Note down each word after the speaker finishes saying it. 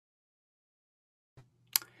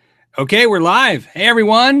Okay, we're live. Hey,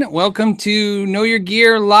 everyone. Welcome to Know Your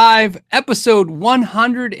Gear Live, episode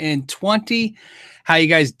 120. How you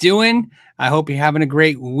guys doing? I hope you're having a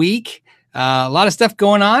great week. A lot of stuff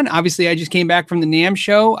going on. Obviously, I just came back from the NAMM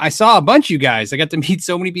show. I saw a bunch of you guys. I got to meet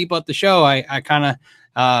so many people at the show. I'm kind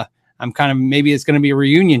of, maybe it's going to be a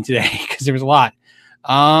reunion today because there was a lot.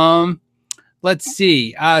 Let's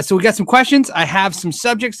see. So we got some questions. I have some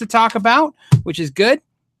subjects to talk about, which is good.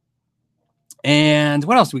 And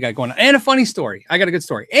what else do we got going on? And a funny story. I got a good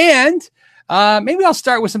story. And maybe I'll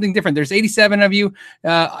start with something different. There's 87 of you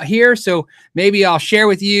here. So maybe I'll share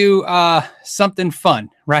with you something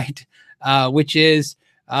fun, right? Which is,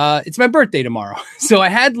 it's my birthday tomorrow. So I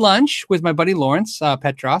had lunch with my buddy Lawrence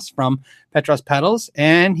Petros from Petros Pedals,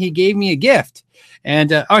 and he gave me a gift.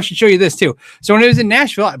 And I should show you this too. So when I was in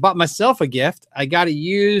Nashville, I bought myself a gift. I got a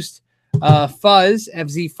used Fuzz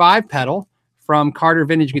FZ5 pedal from Carter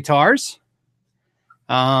Vintage Guitars.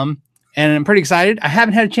 And I'm pretty excited. I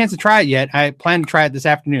haven't had a chance to try it yet. I plan to try it this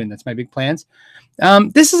afternoon. That's my big plans.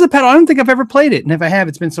 This is a pedal. I don't think I've ever played it. And if I have,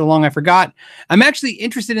 it's been so long, I forgot. I'm actually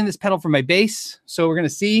interested in this pedal for my bass. So we're going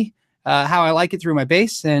to see how I like it through my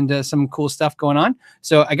bass and some cool stuff going on.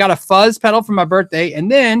 So I got a Fuzz pedal for my birthday.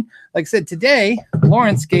 And then, like I said, today,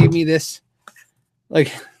 Lawrence gave me this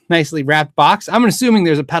like nicely wrapped box. I'm assuming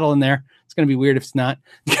there's a pedal in there. It's going to be weird if it's not.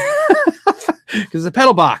 Because it's a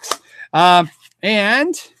pedal box.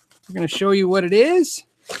 And we're going to show you what it is.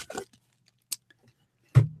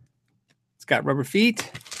 It's got rubber feet.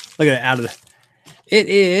 Look at it it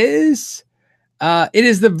is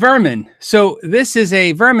the Vermin. So this is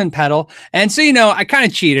a Vermin pedal. And so, I kind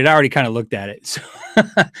of cheated. I already kind of looked at it. So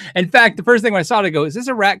in fact, the first thing when I saw it, I go, is this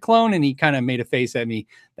a Rat clone? And he kind of made a face at me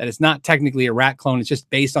that it's not technically a Rat clone. It's just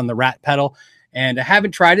based on the Rat pedal. And I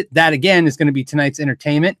haven't tried it. That again is going to be tonight's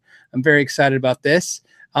entertainment. I'm very excited about this.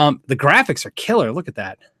 The graphics are killer. Look at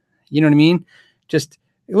that. You know what I mean? Just,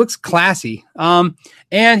 it looks classy. And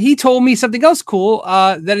he told me something else cool,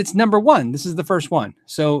 that it's number one. This is the first one.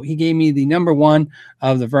 So he gave me the number one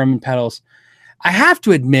of the Vermin pedals. I have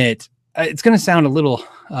to admit, it's going to sound a little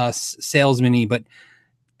salesman-y, but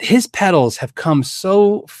his pedals have come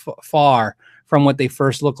so far from what they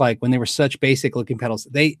first looked like when they were such basic looking pedals.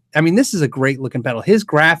 This is a great looking pedal. His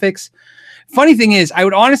graphics, funny thing is, I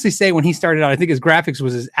would honestly say when he started out, I think his graphics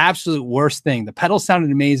was his absolute worst thing. The pedals sounded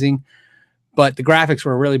amazing, but the graphics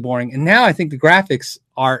were really boring. And now I think the graphics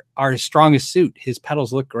are his strongest suit. His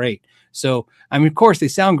pedals look great. So, of course they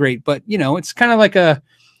sound great, but it's kind of like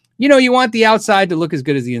you want the outside to look as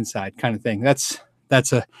good as the inside kind of thing. That's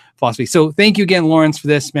a philosophy. So thank you again, Lawrence, for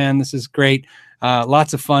this, man. This is great.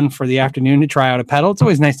 Lots of fun for the afternoon to try out a pedal. It's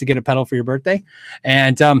always nice to get a pedal for your birthday.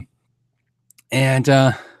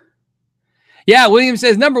 Yeah, William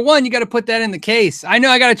says, number one, you got to put that in the case. I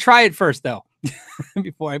know I got to try it first, though,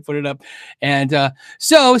 before I put it up. And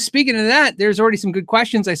so speaking of that, there's already some good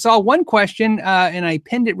questions. I saw one question and I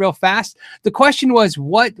pinned it real fast. The question was,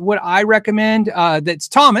 what would I recommend? That's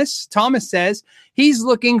Thomas. Thomas says he's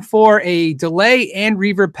looking for a delay and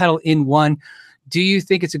reverb pedal in one. Do you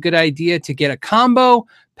think it's a good idea to get a combo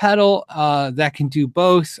pedal that can do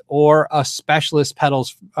both, or a specialist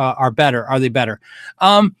pedals are better? Are they better?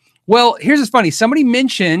 Well, here's what's funny. Somebody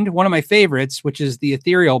mentioned one of my favorites, which is the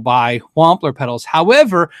Ethereal by Wampler pedals.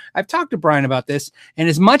 However, I've talked to Brian about this, and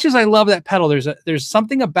as much as I love that pedal, there's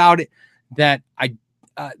something about it that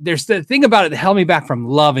there's the thing about it that held me back from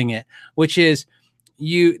loving it, which is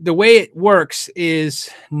the way it works is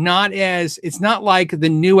it's not like the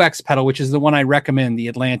New X pedal, which is the one I recommend, the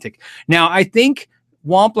Atlantic. Now, I think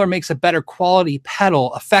Wampler makes a better quality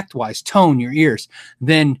pedal effect-wise, tone your ears,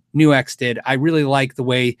 than New X did. I really like the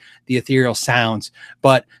way the Ethereal sounds,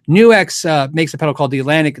 but New X makes a pedal called the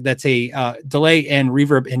Atlantic that's a delay and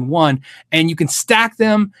reverb in one, and you can stack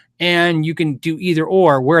them and you can do either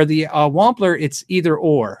or, where the Wampler, it's either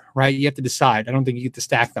or, right? You have to decide. I don't think you get to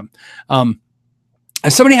stack them.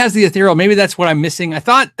 If somebody has the Ethereal, maybe that's what I'm missing. I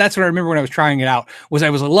thought that's what I remember when I was trying it out, was I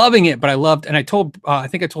was loving it, but and I told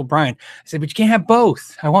Brian, I said, but you can't have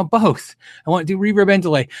both. I want both. I want to do reverb and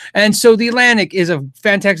delay. And so the Atlantic is a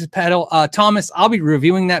fantastic pedal. Thomas, I'll be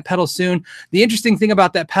reviewing that pedal soon. The interesting thing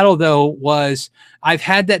about that pedal, though, was I've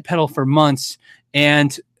had that pedal for months,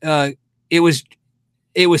 and it was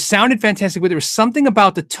sounded fantastic, but there was something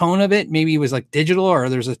about the tone of it. Maybe it was like digital, or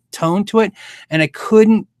there's a tone to it, and I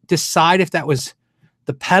couldn't decide if that was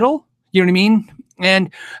the pedal, you know what I mean?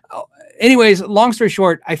 And anyways, long story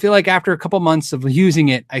short, I feel like after a couple months of using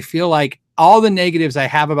it, I feel like all the negatives I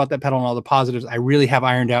have about that pedal and all the positives I really have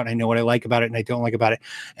ironed out. I know what I like about it and I don't like about it.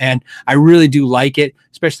 And I really do like it,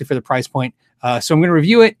 especially for the price point. So I'm going to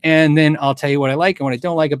review it, and then I'll tell you what I like and what I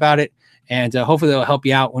don't like about it. And hopefully that'll help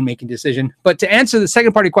you out when making a decision. But to answer the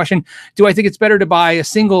second part of the question, do I think it's better to buy a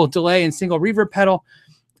single delay and single reverb pedal?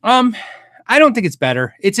 I don't think it's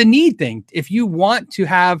better. It's a need thing. If you want to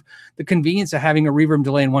have the convenience of having a reverb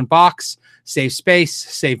delay in one box, save space,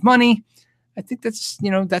 save money, I think that's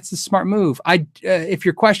the smart move. If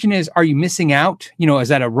your question is, are you missing out? Is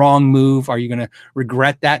that a wrong move? Are you going to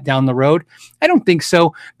regret that down the road? I don't think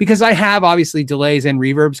so, because I have obviously delays and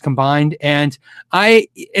reverbs combined. And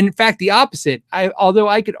in fact, the opposite, although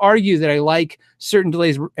I could argue that I like certain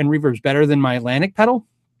delays and reverbs better than my Atlantic pedal,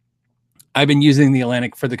 I've been using the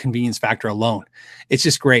Atlantic for the convenience factor alone. It's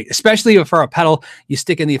just great, especially for a pedal you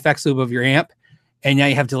stick in the effects loop of your amp, and now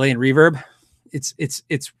you have delay and reverb. It's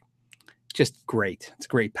just great. It's a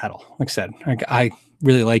great pedal. Like I said, I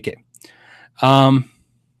really like it.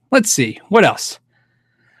 Let's see what else.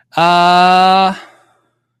 What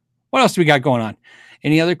else do we got going on?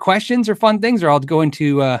 Any other questions or fun things? Or I'll go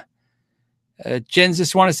into. Jen's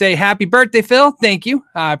just want to say happy birthday, Phil. Thank you.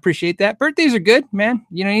 I appreciate that. Birthdays are good, man.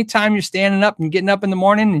 Anytime you're standing up and getting up in the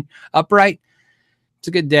morning and upright, it's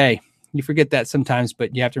a good day. You forget that sometimes,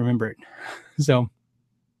 but you have to remember it. So,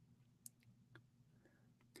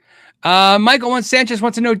 Michael Sanchez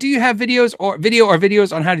wants to know, do you have videos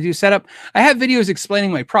on how to do setup? I have videos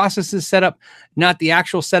explaining my processes setup, not the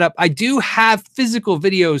actual setup. I do have physical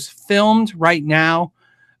videos filmed right now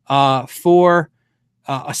for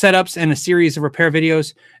setups and a series of repair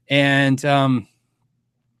videos. And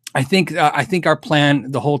I think our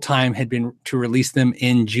plan the whole time had been to release them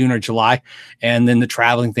in June or July. And then the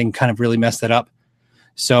traveling thing kind of really messed it up.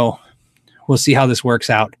 So we'll see how this works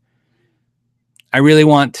out. I really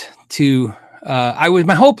want to,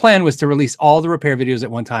 my whole plan was to release all the repair videos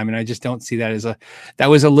at one time. And I just don't see that that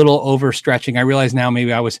was a little overstretching. I realize now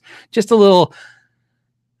maybe I was just a little,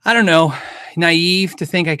 I don't know, naive to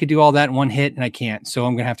think I could do all that in one hit, and I can't. So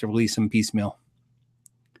I'm going to have to release some piecemeal.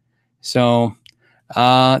 So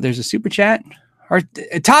there's a super chat or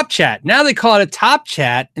a top chat. Now they call it a top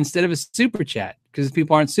chat instead of a super chat, because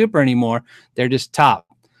people aren't super anymore. They're just top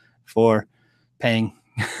for paying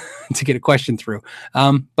to get a question through.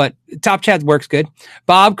 But top chat works good.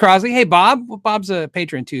 Bob Crosley. Hey, Bob. Well, Bob's a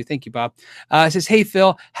patron too. Thank you, Bob. Says, hey,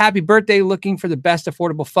 Phil, happy birthday. Looking for the best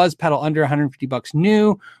affordable fuzz pedal under $150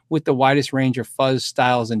 new with the widest range of fuzz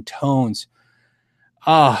styles and tones.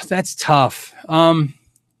 Oh, that's tough.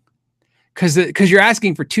 Because you're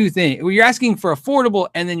asking for two things. Well, you're asking for affordable,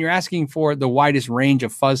 and then you're asking for the widest range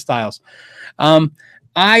of fuzz styles.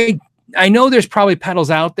 I know there's probably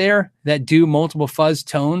pedals out there that do multiple fuzz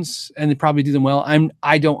tones, and they probably do them well.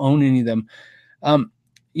 I don't own any of them.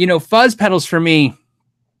 Fuzz pedals for me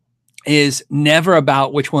is never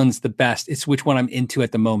about which one's the best. It's which one I'm into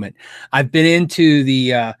at the moment. I've been into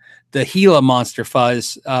the Gila Monster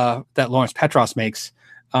fuzz that Lawrence Petros makes.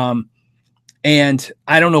 And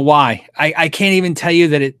I don't know why. I can't even tell you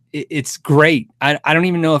that it's great. I don't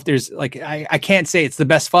even know if there's I can't say it's the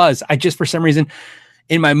best fuzz. I just, for some reason,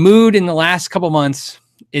 in my mood in the last couple months,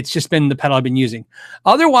 it's just been the pedal I've been using.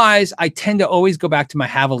 Otherwise, I tend to always go back to my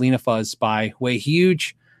Javelina fuzz by Way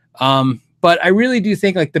Huge. But I really do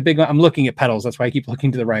think the big one, I'm looking at pedals. That's why I keep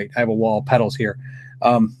looking to the right. I have a wall of pedals here.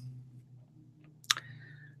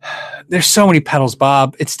 There's so many pedals,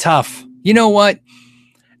 Bob. It's tough. You know what?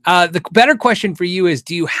 The better question for you is,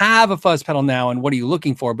 do you have a fuzz pedal now, and what are you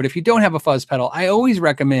looking for? But if you don't have a fuzz pedal, I always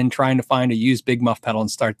recommend trying to find a used Big Muff pedal and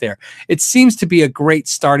start there. It seems to be a great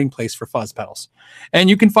starting place for fuzz pedals, and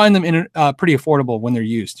you can find them in pretty affordable when they're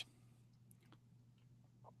used.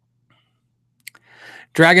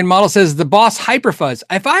 Dragon Model says the Boss Hyperfuzz.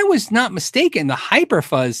 If I was not mistaken, the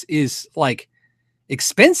Hyperfuzz is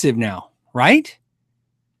expensive now, right?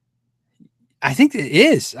 I think it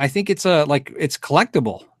is. I think it's it's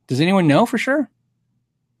collectible. Does anyone know for sure?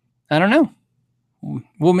 I don't know.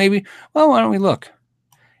 Well, maybe. Well, why don't we look?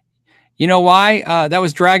 You know why? That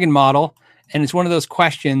was Dragon Model, and it's one of those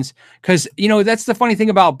questions because that's the funny thing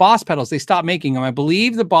about Boss pedals. They stopped making them. I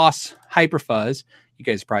believe the Boss Hyperfuzz. You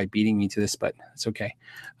guys are probably beating me to this, but it's okay.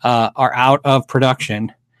 Are out of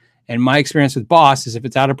production, and my experience with Boss is if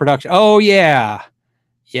it's out of production. Oh yeah.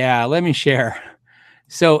 Let me share.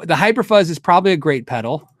 So the Hyperfuzz is probably a great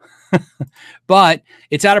pedal, but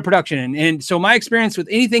it's out of production. And so my experience with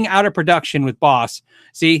anything out of production with Boss,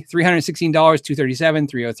 see, $316, $237,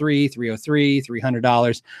 $303, $303,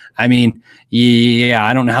 $300. I mean, yeah,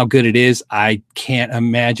 I don't know how good it is. I can't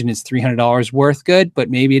imagine it's $300 worth good, but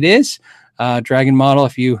maybe it is. Dragon Model,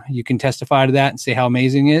 if you can testify to that and say how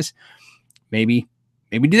amazing it is, maybe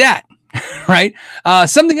do that. right?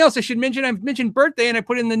 Something else I should mention. I mentioned birthday, and I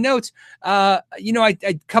put in the notes. I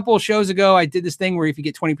a couple of shows ago, I did this thing where if you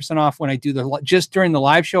get 20% off when I do just during the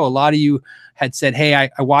live show, a lot of you had said, "Hey, I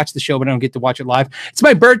watched the show, but I don't get to watch it live." It's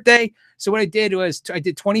my birthday, so what I did was I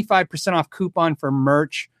did 25% off coupon for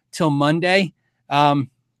merch till Monday. I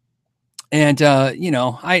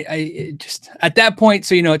just at that point,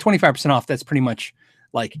 so at 25% off, that's pretty much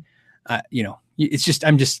like, it's just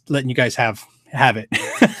I'm just letting you guys have it.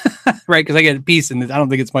 Right, because I get a piece, and I don't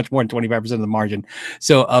think it's much more than 25% of the margin,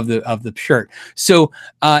 so of the shirt. So,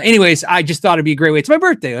 anyways, I just thought it'd be a great way. It's my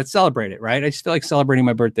birthday. Let's celebrate it, right? I just feel like celebrating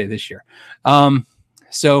my birthday this year. Bendel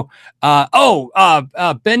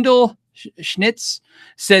Schnitz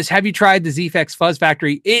says, "Have you tried the ZFX Fuzz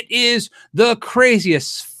Factory? It is the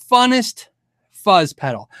craziest, funnest fuzz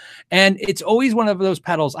pedal, and it's always one of those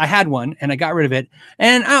pedals. I had one, and I got rid of it,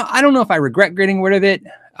 and I don't know if I regret getting rid of it."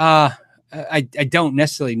 I don't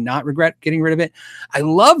necessarily not regret getting rid of it. I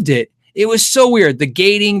loved it. It was so weird. The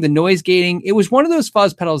gating, the noise gating. It was one of those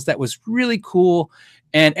fuzz pedals that was really cool.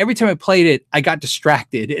 And every time I played it, I got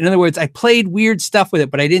distracted. In other words, I played weird stuff with it,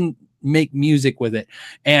 but I didn't make music with it.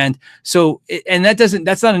 And so,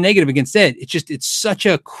 that's not a negative against it. It's such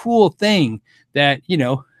a cool thing that,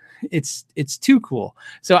 it's too cool.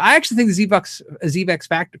 So I actually think the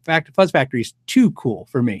ZFX Fuzz Factory is too cool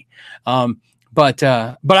for me. But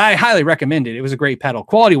I highly recommend it. It was a great pedal,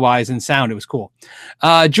 quality wise and sound. It was cool.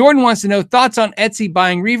 Jordan wants to know thoughts on Etsy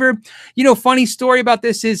buying Reverb. Funny story about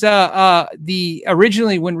this is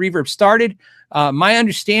originally when Reverb started, my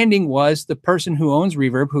understanding was the person who owns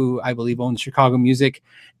Reverb, who I believe owns Chicago Music,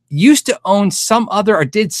 used to own some other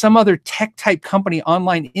tech type company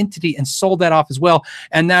online entity and sold that off as well.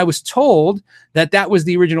 And I was told that was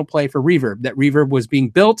the original play for Reverb, that Reverb was being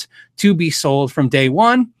built to be sold from day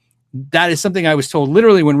one. That is something I was told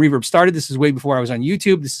literally when Reverb started. This is way before I was on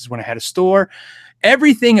YouTube. This is when I had a store.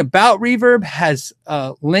 Everything about Reverb has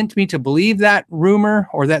lent me to believe that rumor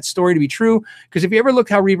or that story to be true. Because if you ever look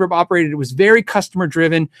how Reverb operated, it was very customer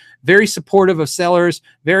driven, very supportive of sellers,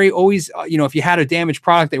 very always, if you had a damaged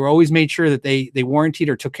product, they were always made sure that they warrantied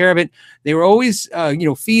or took care of it. They were always,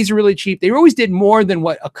 fees are really cheap. They always did more than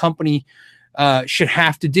what a company should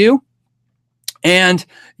have to do. And,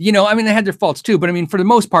 they had their faults too, but for the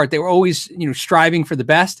most part, they were always, striving for the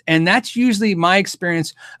best. And that's usually my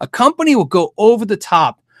experience. A company will go over the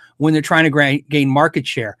top when they're trying to gain market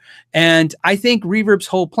share. And I think Reverb's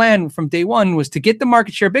whole plan from day one was to get the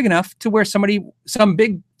market share big enough to where some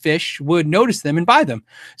big fish would notice them and buy them.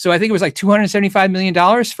 So I think it was like $275 million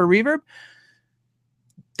for Reverb.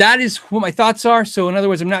 That is what my thoughts are. So in other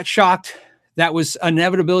words, I'm not shocked. That was an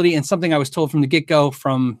inevitability and something I was told from the get-go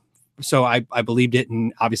so I believed it,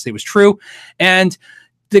 and obviously it was true. And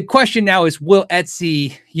the question now is, will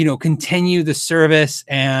Etsy, continue the service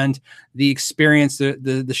and the experience,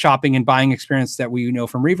 the shopping and buying experience that we know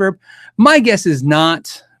from Reverb? My guess is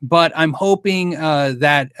not, but I'm hoping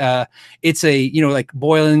that it's like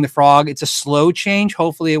boiling the frog. It's a slow change.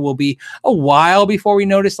 Hopefully it will be a while before we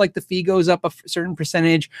notice like the fee goes up a certain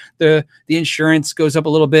percentage. The insurance goes up a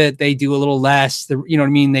little bit. They do a little less.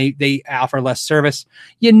 They offer less service.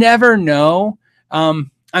 You never know.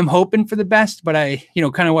 I'm hoping for the best, but I,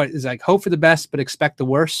 kind of what is like hope for the best, but expect the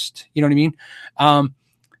worst. You know what I mean?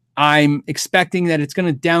 I'm expecting that it's going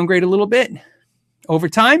to downgrade a little bit over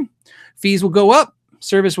time. Fees will go up.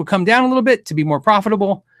 Service will come down a little bit to be more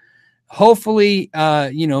profitable. Hopefully,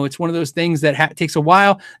 it's one of those things that takes a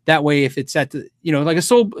while. That way, if it's at the, like a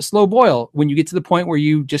slow boil, when you get to the point where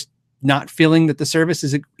you just not feeling that the service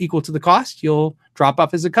is equal to the cost, you'll drop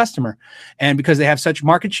off as a customer. And because they have such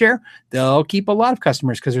market share, they'll keep a lot of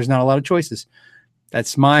customers because there's not a lot of choices.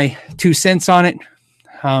 That's my 2 cents on it.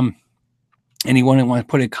 Anyone that want to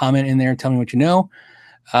put a comment in there and tell me what you know,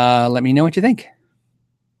 let me know what you think.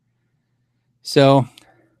 So,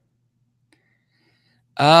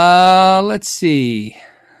 let's see.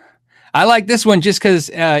 I like this one just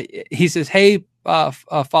because he says, "Hey,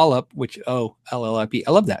 follow up," which LLIP.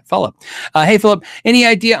 I love that follow up. Hey, Philip, any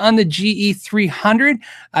idea on the GE300?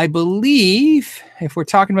 I believe if we're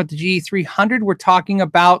talking about the GE300, we're talking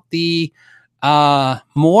about the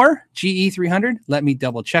More GE300. Let me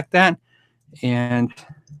double check that. And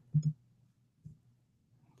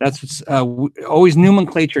that's what's always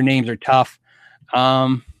nomenclature names are tough.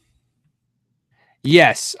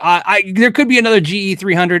 Yes, there could be another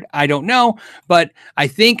GE300. I don't know, but I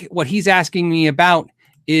think what he's asking me about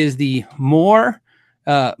is the More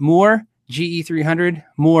GE300.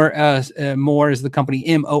 More is the company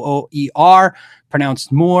MOOER,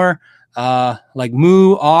 pronounced More, like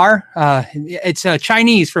Moo R. It's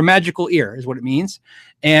Chinese for magical ear is what it means.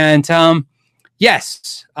 And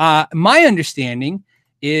Yes. My understanding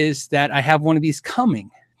is that I have one of these coming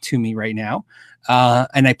to me right now.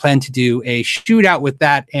 And I plan to do a shootout with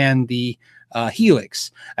that and the Helix.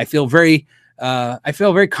 I feel very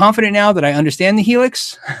confident now that I understand the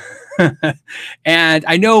Helix. And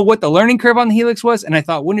I know what the learning curve on the Helix was. And I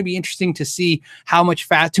thought, wouldn't it be interesting to see how much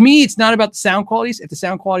fast? To me, it's not about the sound qualities. If the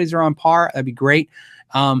sound qualities are on par, that'd be great.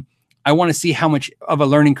 I want to see how much of a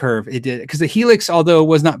learning curve it did, because the Helix, although it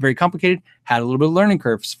was not very complicated, had a little bit of learning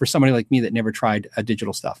curves for somebody like me that never tried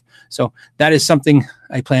digital stuff. So that is something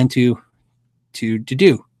I plan to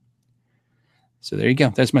do. So there you go.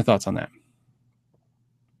 That's my thoughts on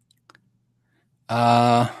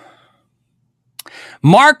that.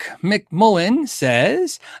 Mark McMullen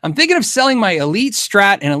says, I'm thinking of selling my Elite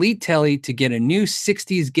Strat and Elite Tele to get a new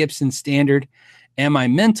 60s Gibson Standard. Am I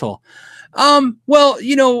mental? Well,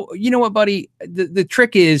 you know what, buddy, the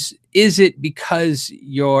trick is it because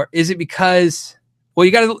well,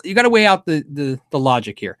 you gotta weigh out the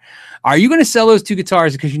logic here. Are you going to sell those two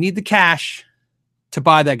guitars because you need the cash to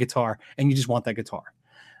buy that guitar and you just want that guitar?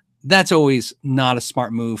 That's always not a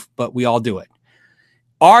smart move, but we all do it.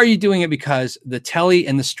 Are you doing it because the Tele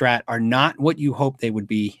and the Strat are not what you hope they would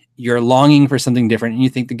be? You're longing for something different and you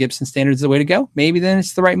think the Gibson Standard is the way to go? Maybe then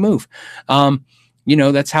it's the right move.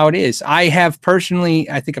 That's how it is. I have personally,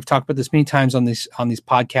 I think I've talked about this many times on these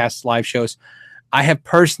podcasts, live shows. I have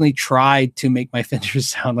personally tried to make my Fenders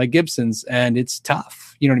sound like Gibsons, and it's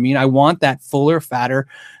tough. You know what I mean? I want that fuller, fatter,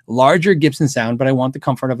 larger Gibson sound, but I want the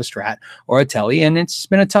comfort of a Strat or a Tele, and it's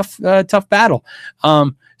been a tough battle.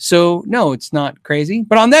 So no, it's not crazy.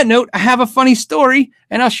 But on that note, I have a funny story,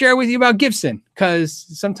 and I'll share with you about Gibson, because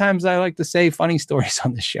sometimes I like to say funny stories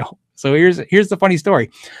on the show. So here's the funny story.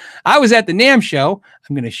 I was at the NAMM show.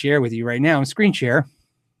 I'm going to share with you right now. I'm screen share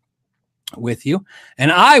with you.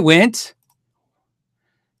 And I went,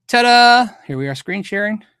 ta-da, here we are screen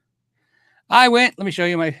sharing. Let me show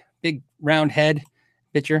you my big round head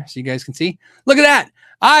picture so you guys can see. Look at that.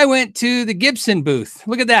 I went to the Gibson booth.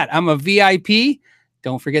 Look at that. I'm a VIP.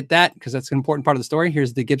 Don't forget that, because that's an important part of the story.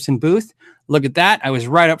 Here's the Gibson booth. Look at that. I was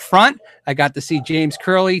right up front. I got to see James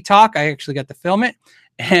Curley talk. I actually got to film it.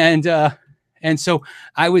 And so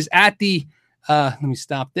I was at the, let me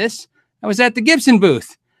stop this. I was at the Gibson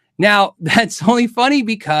booth. Now, that's only funny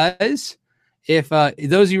because if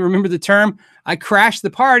those of you remember the term, I crashed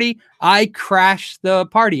the party. I crashed the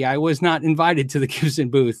party. I was not invited to the Gibson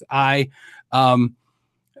booth. I asked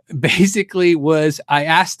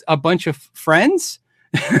a bunch of friends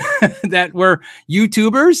that were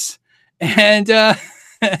YouTubers, and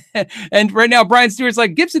right now Brian Stewart's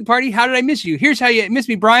like, Gibson party, how did I miss you? Here's how you miss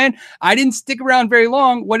me, Brian. I didn't stick around very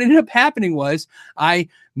long. What ended up happening was I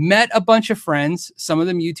met a bunch of friends, some of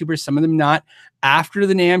them YouTubers, some of them not, after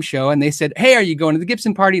the NAMM show, and they said, hey, are you going to the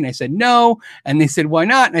Gibson party? And I said, no. And they said, why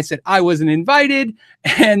not? And I said, I wasn't invited.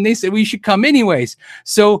 And they said, we should come anyways.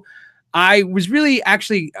 So I was really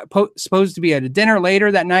actually supposed to be at a dinner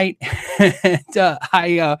later that night. And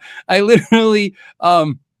I literally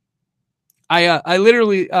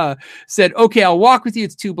said, okay, I'll walk with you.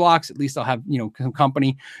 It's 2 blocks. At least I'll have, some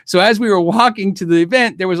company. So as we were walking to the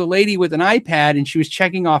event, there was a lady with an iPad, and she was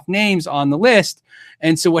checking off names on the list.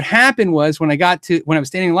 And so what happened was when I was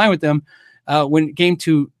standing in line with them, when it came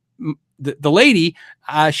to the lady,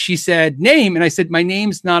 she said name. And I said, my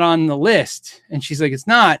name's not on the list. And she's like, it's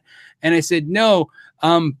not. And I said, no,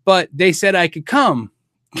 but they said I could come.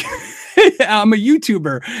 I'm a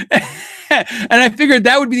YouTuber. And I figured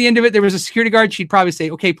that would be the end of it. There was a security guard. She'd probably say,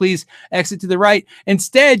 okay, please exit to the right.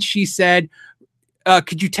 Instead, she said,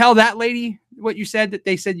 could you tell that lady what you said, that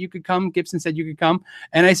they said you could come? Gibson said you could come.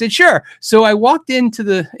 And I said, sure. So I walked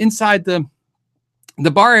inside the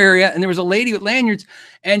bar area, and there was a lady with lanyards,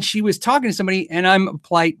 and she was talking to somebody, and I'm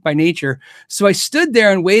polite by nature. So I stood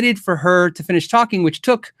there and waited for her to finish talking, which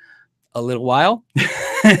took a little while.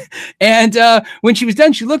 And when she was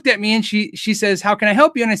done, she looked at me and she says, how can I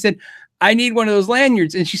help you? And I said, I need one of those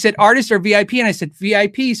lanyards. And she said, artist or VIP? And I said,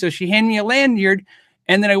 VIP. So she handed me a lanyard.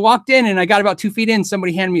 And then I walked in, and I got about 2 feet in.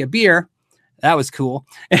 Somebody handed me a beer. That was cool.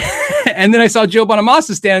 And then I saw Joe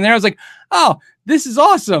Bonamassa standing there. I was like, oh, this is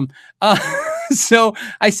awesome. So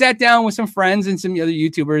I sat down with some friends and some other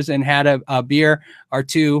YouTubers and had a beer or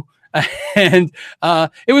two. And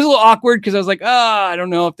it was a little awkward because I was like, I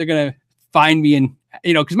don't know if they're going to find me. And,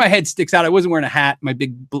 because my head sticks out. I wasn't wearing a hat. My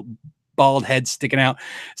big bald head sticking out.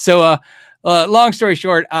 So long story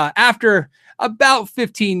short, after about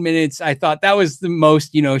 15 minutes, I thought that was the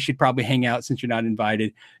most, should probably hang out since you're not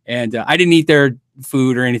invited. And I didn't eat their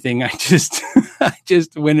food or anything. I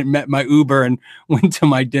just went and met my Uber and went to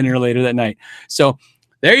my dinner later that night. So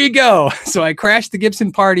there you go. So I crashed the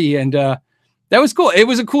Gibson party, and that was cool. It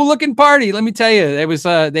was a cool looking party. Let me tell you, it was,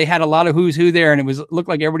 they had a lot of who's who there, and looked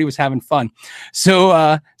like everybody was having fun. So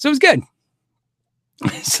it was good.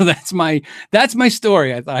 So that's my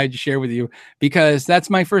story. I thought I'd share with you because that's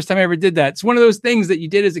my first time I ever did that. It's one of those things that you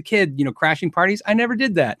did as a kid, crashing parties. I never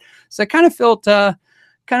did that. So I kind of felt,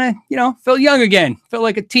 felt young again, felt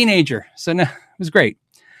like a teenager. So no, it was great.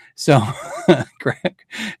 So,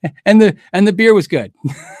 and the beer was good.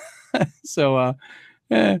 So,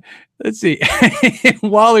 let's see.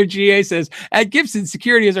 Waller GA says, at Gibson,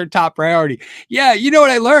 security is our top priority. Yeah, you know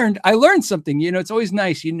what I learned? I learned something. It's always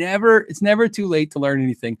nice. It's never too late to learn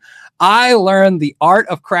anything. I learned the art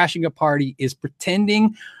of crashing a party is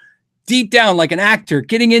pretending deep down like an actor,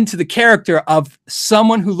 getting into the character of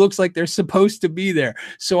someone who looks like they're supposed to be there.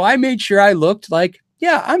 So I made sure I looked like,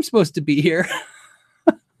 yeah, I'm supposed to be here.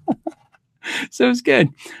 So it's good.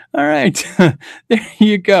 All right. There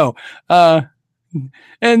you go.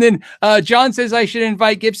 And then John says I should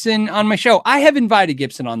invite Gibson on my show. I have invited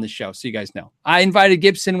Gibson on this show, so you guys know. I invited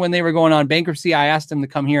Gibson when they were going on bankruptcy. I asked him to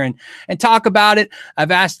come here and talk about it.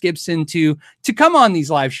 I've asked Gibson to come on these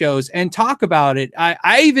live shows and talk about it.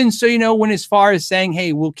 I even, so went as far as saying,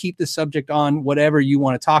 hey, we'll keep the subject on whatever you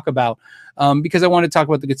want to talk about, because I want to talk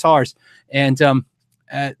about the guitars. And,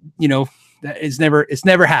 it's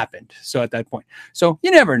never happened. So at that point, so you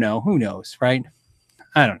never know. Who knows, right?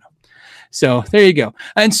 I don't know. So there you go.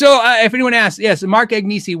 And so if anyone asks, yes, Mark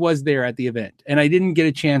Agnesi was there at the event, and I didn't get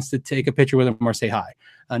a chance to take a picture with him or say hi.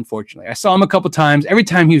 Unfortunately, I saw him a couple times. Every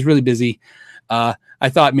time he was really busy. I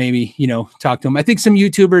thought maybe, talk to him. I think some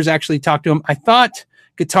YouTubers actually talked to him. I thought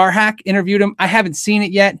Guitar Hack interviewed him. I haven't seen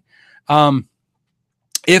it yet.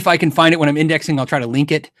 If I can find it when I'm indexing, I'll try to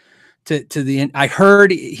link it to the end. I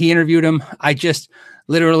heard he interviewed him. I just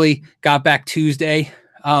literally got back Tuesday.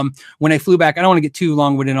 When I flew back, I don't want to get too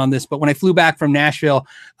long-winded on this, but when I flew back from Nashville,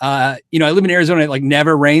 I live in Arizona. It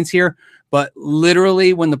never rains here, but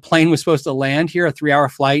literally when the plane was supposed to land here, a 3-hour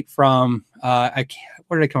flight from, where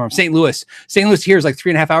did I come from? St. Louis. St. Louis here is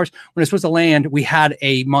 3.5 hours. When it was supposed to land, we had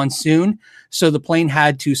a monsoon. So the plane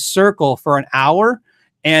had to circle for an hour.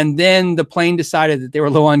 And then the plane decided that they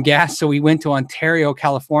were low on gas. So we went to Ontario,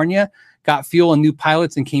 California, got fuel and new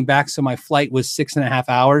pilots, and came back. So my flight was 6.5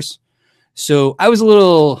 hours. So I was a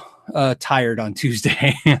little tired on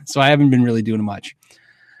Tuesday. So I haven't been really doing much.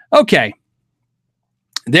 Okay.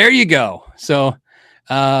 There you go. So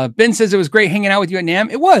Ben says it was great hanging out with you at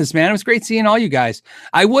NAMM. It was, man. It was great seeing all you guys.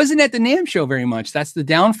 I wasn't at the NAMM show very much. That's the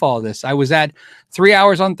downfall of this. I was at 3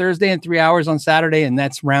 hours on Thursday and 3 hours on Saturday, and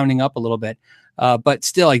that's rounding up a little bit. But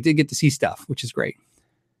still, I did get to see stuff, which is great.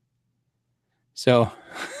 So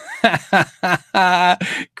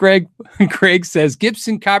Craig says,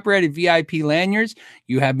 Gibson copyrighted VIP lanyards.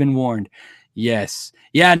 You have been warned. Yes.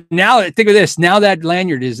 Yeah. Now think of this. Now that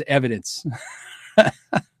lanyard is evidence.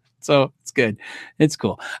 So it's good. It's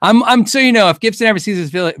cool. I'm so, if Gibson ever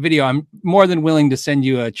sees this video, I'm more than willing to send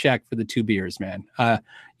you a check for the 2 beers, man.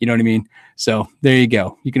 You know what I mean? So there you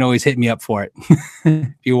go. You can always hit me up for it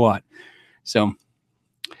if you want. So,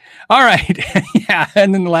 all right. Yeah.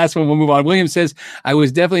 And then the last one, we'll move on. William says, I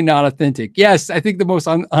was definitely not authentic. Yes. I think the most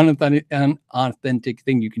unauthentic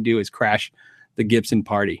thing you can do is crash the Gibson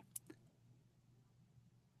party.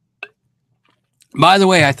 By the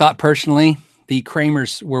way, I thought personally, the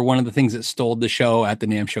Kramers were one of the things that stole the show at the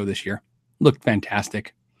NAMM show this year. Looked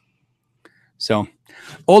fantastic. So,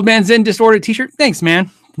 Old Man Zen just ordered a t-shirt. Thanks, man.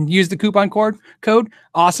 Use the coupon code.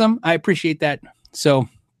 Awesome. I appreciate that. So,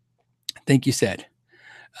 thank you, said.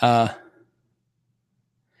 And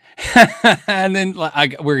then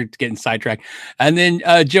we're getting sidetracked. And then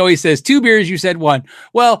Joey says, 2 beers, you said 1.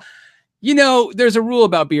 Well, there's a rule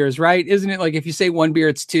about beers, right? Isn't it if you say 1 beer,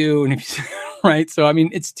 it's 2, and if you say, right? So I mean,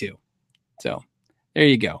 it's 2. So there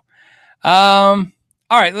you go. All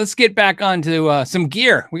right, let's get back onto some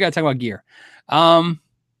gear. We got to talk about gear.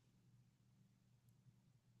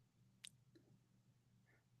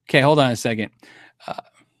 Okay, hold on a second.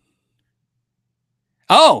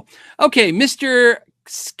 Okay. Mr.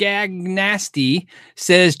 Scagnasty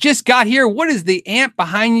says, just got here. What is the amp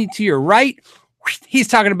behind you to your right? He's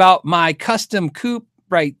talking about my custom coupe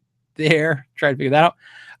right there. Try to figure that out.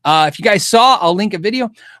 If you guys saw, I'll link a video.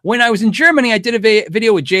 When I was in Germany, I did a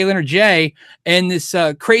video with Jay Leonard J in this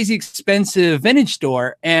crazy expensive vintage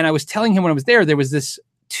store. And I was telling him when I was there was this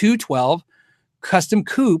 212 custom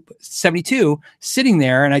coupe 72 sitting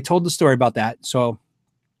there. And I told the story about that. So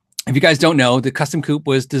If you guys don't know, the Custom Coupe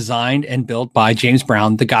was designed and built by James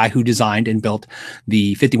Brown, the guy who designed and built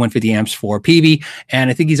the 5150 amps for Peavey.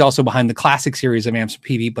 And I think he's also behind the classic series of amps for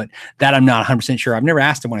Peavey, but that I'm not 100% sure. I've never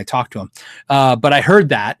asked him when I talked to him. But I heard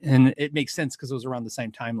that, and it makes sense because it was around the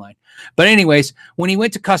same timeline. But anyways, when he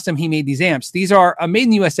went to Custom, he made these amps. These are made in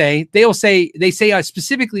the USA. They say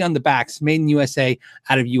specifically on the backs, made in the USA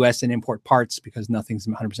out of US and import parts, because nothing's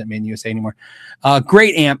 100% made in the USA anymore.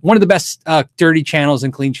 Great amp. One of the best dirty channels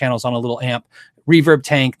and clean channels on a little amp, reverb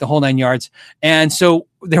tank, the whole 9 yards. And so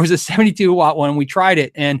there was a 72 watt one. We tried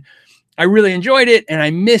it and I really enjoyed it. And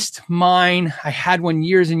I missed mine. I had one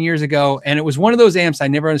years and years ago, and it was one of those amps I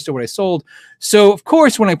never understood what I sold. So of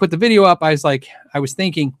course, when I put the video up, I was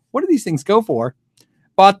thinking, what do these things go for?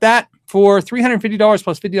 Bought that for $350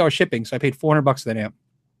 plus $50 shipping. So I paid $400 for that amp.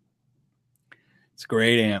 It's a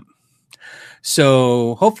great amp.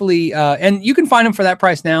 So hopefully, and you can find them for that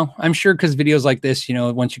price now, I'm sure, because videos like this,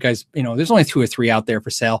 once you guys, there's only 2 or 3 out there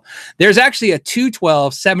for sale. There's actually a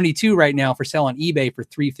 212 72 right now for sale on eBay for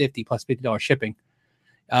 $350 plus $50 shipping.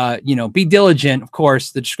 Be diligent. Of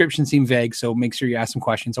course, the description seemed vague, so make sure you ask some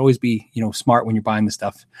questions. Always be, smart when you're buying the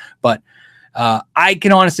stuff. But I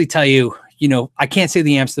can honestly tell you, I can't say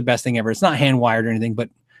the amp's the best thing ever. It's not hand wired or anything,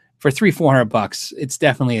 but for $300-400, it's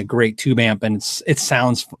definitely a great tube amp, and it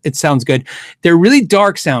sounds good. They're really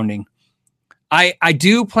dark sounding. I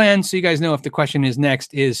do plan, so you guys know if the question is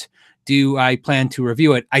next is, do I plan to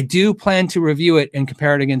review it? I do plan to review it and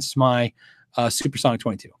compare it against my Supersonic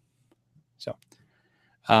 22. So,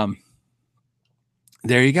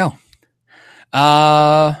 there you go.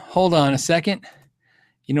 Hold on a second.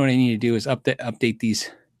 You know what I need to do is update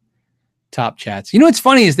these top chats. What's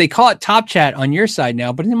funny is they call it top chat on your side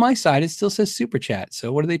now, but in my side, it still says super chat.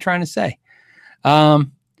 So what are they trying to say?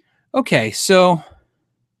 Okay. So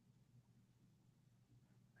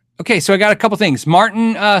I got a couple things.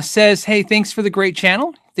 Martin says, hey, thanks for the great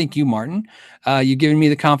channel. Thank you, Martin. You've given me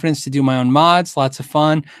the confidence to do my own mods. Lots of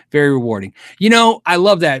fun. Very rewarding. I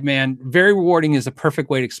love that, man. Very rewarding is a perfect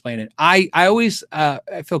way to explain it. I always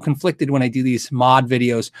I feel conflicted when I do these mod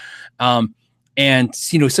videos. And,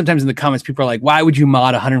 sometimes in the comments, people are like, why would you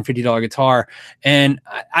mod a $150 guitar? And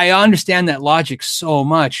I understand that logic so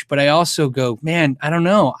much, but I also go, man, I don't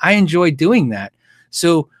know. I enjoy doing that.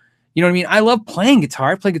 So, you know what I mean? I love playing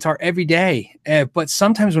guitar. I play guitar every day. But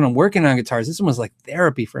sometimes when I'm working on guitars, this was like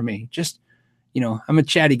therapy for me. Just, I'm a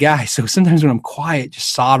chatty guy. So sometimes when I'm quiet,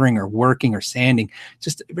 just soldering or working or sanding,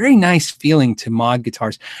 just a very nice feeling to mod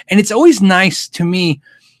guitars. And it's always nice to me,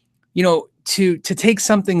 to take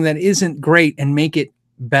something that isn't great and make it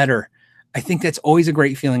better. I think that's always a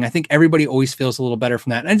great feeling. I think everybody always feels a little better from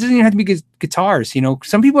that. And it doesn't even have to be guitars.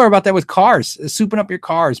 Some people are about that with cars, souping up your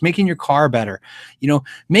cars, making your car better,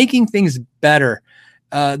 making things better.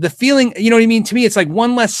 The feeling, you know what I mean? To me, it's like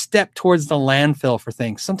one less step towards the landfill for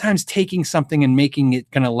things. Sometimes taking something and making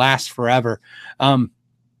it going to last forever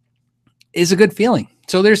is a good feeling.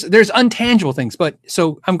 So there's untangible things, but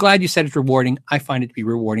so I'm glad you said it's rewarding. I find it to be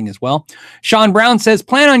rewarding as well. Sean Brown says,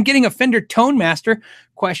 plan on getting a Fender Tone Master ?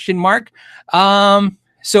 So I'm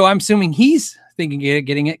assuming he's thinking of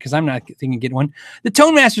getting it, because I'm not thinking of getting one. The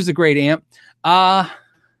Tone Master is a great amp.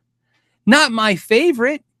 Not my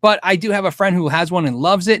favorite, but I do have a friend who has one and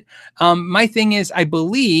loves it. My thing is, I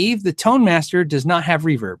believe the Tone Master does not have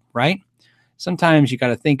reverb, right? Sometimes you got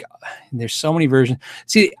to think, there's so many versions.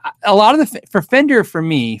 See, a lot of for Fender, for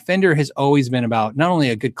me, Fender has always been about not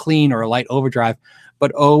only a good clean or a light overdrive,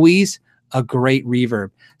 but always a great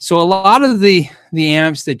reverb. So a lot of the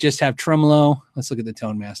amps that just have tremolo, let's look at the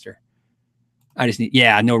Tone Master. I just need,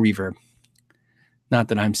 no reverb. Not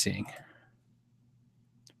that I'm seeing.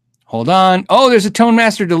 Hold on. Oh, there's a Tone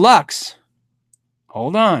Master Deluxe.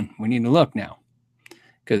 Hold on. We need to look now.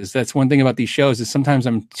 Because that's one thing about these shows is sometimes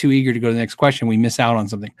I'm too eager to go to the next question. We miss out on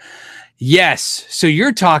something. Yes. So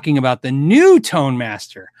you're talking about the new Tone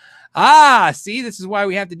Master. See, this is why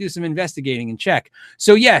we have to do some investigating and check.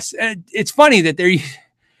 So yes, it's funny that they're,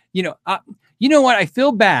 you know what? I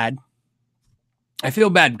feel bad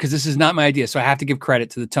because this is not my idea. So I have to give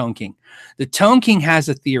credit to the Tone King. The Tone King has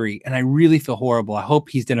a theory, and I really feel horrible. I hope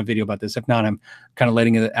he's done a video about this. If not, I'm kind of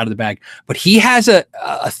letting it out of the bag. But he has a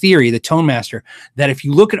theory, the Tone Master, that if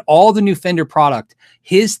you look at all the new Fender product,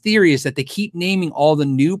 his theory is that they keep naming all the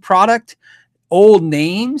new product old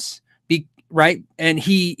names, right? And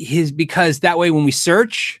because that way when we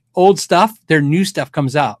search old stuff, their new stuff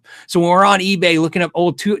comes out. So when we're on eBay looking up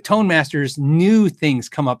old Tone Masters, new things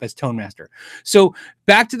come up as Tone Master. So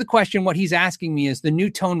back to the question, what he's asking me is the new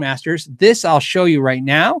Tone Masters. This I'll show you right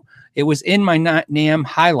now. It was in my NAMM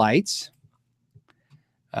highlights.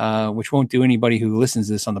 which won't do anybody who listens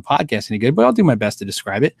to this on the podcast any good, but I'll do my best to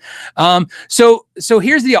describe it. So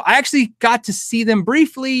here's the deal. I actually got to see them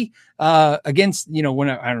briefly against, when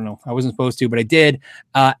I don't know, I wasn't supposed to, but I did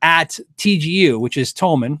at TGU, which is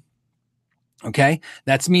Tolman. Okay,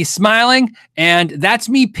 that's me smiling, and that's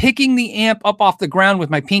me picking the amp up off the ground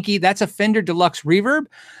with my pinky. That's a Fender Deluxe Reverb.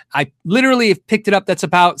 I literally have picked it up. That's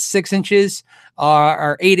about 6 inches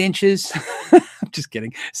or 8 inches. I'm just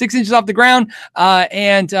kidding. 6 inches off the ground.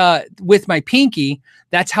 And with my pinky,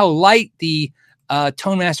 that's how light the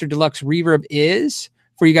Tone Master Deluxe Reverb is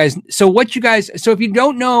for you guys. So if you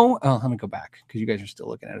don't know, let me go back because you guys are still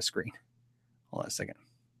looking at a screen. Hold on a second.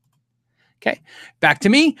 Okay, back to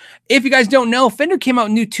me. If you guys don't know, Fender came out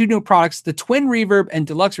with two new products, the Twin Reverb and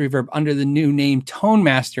Deluxe Reverb, under the new name Tone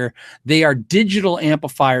Master. They are digital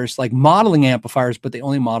amplifiers, like modeling amplifiers, but they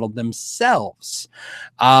only modeled themselves.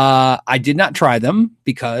 I did not try them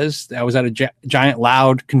because I was at a giant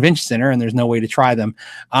loud convention center and there's no way to try them.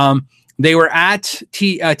 They were at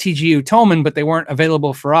TGU Tolman, but they weren't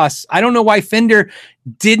available for us. I don't know why Fender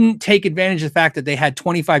didn't take advantage of the fact that they had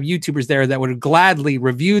 25 YouTubers there that would have gladly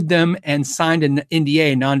reviewed them and signed an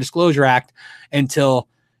NDA, non-disclosure act, until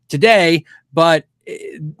today. But,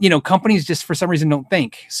 companies just for some reason don't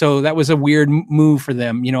think. So that was a weird move for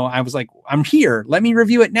them. I was like, I'm here. Let me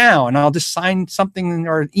review it now. And I'll just sign something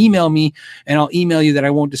or email me and I'll email you that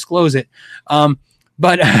I won't disclose it.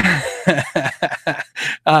 But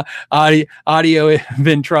Audio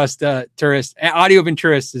Venturist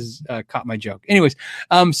has caught my joke. Anyways,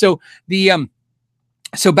 so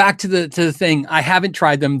back to the thing. I haven't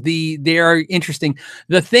tried them. They are interesting.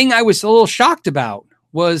 The thing I was a little shocked about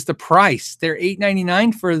was the price. They're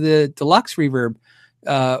 $899 for the Deluxe Reverb,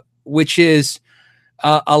 which is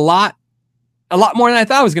a lot more than I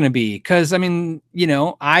thought it was going to be. Because I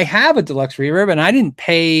have a Deluxe Reverb and I didn't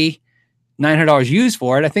pay $900 used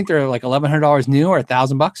for it. I think they're like $1,100 new or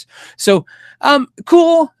 $1,000. So,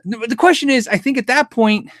 cool. The question is, I think at that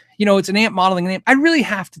point, it's an amp modeling an amp. I really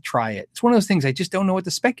have to try it. It's one of those things I just don't know what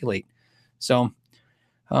to speculate. So,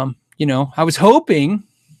 I was hoping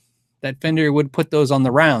that Fender would put those on the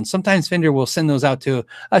round. Sometimes Fender will send those out to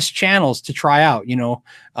us channels to try out,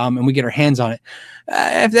 and we get our hands on it.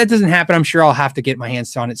 If that doesn't happen, I'm sure I'll have to get my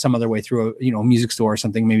hands on it some other way through a music store or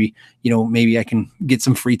something. Maybe I can get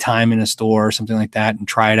some free time in a store or something like that and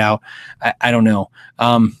try it out. I don't know.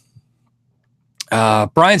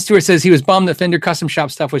 Brian Stewart says he was bummed that Fender Custom Shop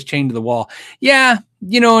stuff was chained to the wall. Yeah.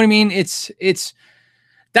 You know what I mean? That's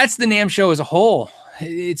the NAMM show as a whole.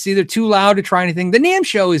 It's either too loud to try anything. The NAMM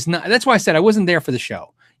show is not. That's why I said I wasn't there for the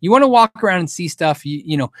show. You want to walk around and see stuff.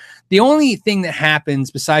 The only thing that happens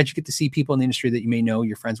besides you get to see people in the industry that you may know,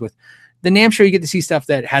 you're friends with. The NAMM show, you get to see stuff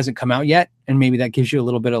that hasn't come out yet, and maybe that gives you a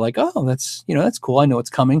little bit of like, oh, that's cool. I know it's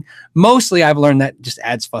coming. Mostly, I've learned that just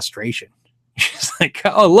adds frustration. It's like,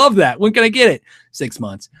 oh, I love that. When can I get it? 6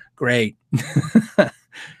 months. Great.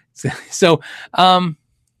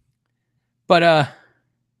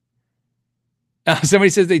 Somebody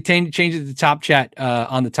says they changed it to Top Chat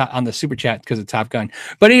on the super chat because of Top Gun.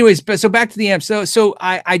 But anyways, so back to the amp. So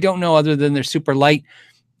I don't know, other than they're super light.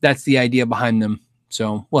 That's the idea behind them.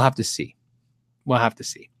 So we'll have to see.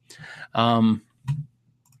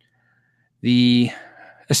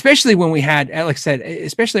 Especially when we had, like I said,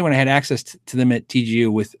 especially when I had access to them at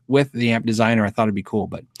TGU with the amp designer, I thought it'd be cool.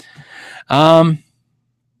 But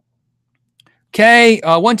okay,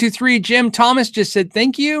 1, 2, 3. Jim Thomas just said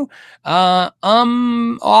thank you.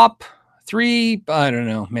 Op 3. I don't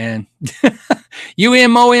know, man.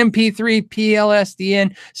 UMOMP3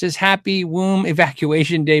 PLSDN says happy womb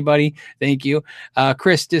evacuation day, buddy. Thank you.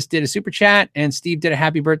 Chris just did a super chat, and Steve did a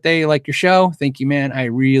happy birthday. Like your show. Thank you, man. I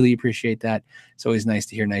really appreciate that. It's always nice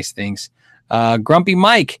to hear nice things. Grumpy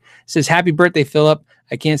Mike says happy birthday, Philip.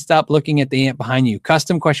 I can't stop looking at the amp behind you.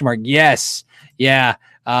 Custom ? Yes. Yeah.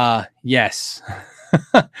 Yes.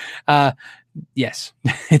 Yes.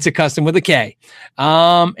 It's a custom with a K.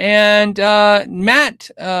 And Matt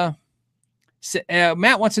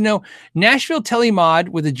wants to know Nashville Telemod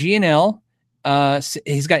with a G&L.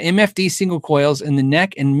 He's got MFD single coils in the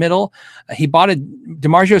neck and middle. He bought a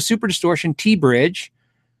DiMarzio Super Distortion T-Bridge.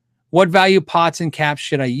 What value pots and caps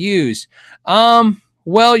should I use? Well,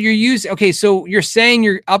 so you're saying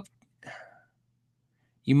you're up.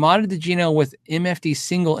 You modded the G&L with MFD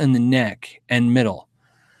single in the neck and middle.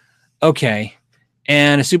 Okay.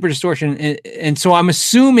 And a super distortion. And so I'm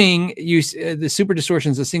assuming the super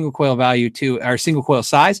distortion is a single coil value too, or single coil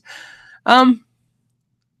size.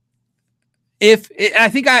 I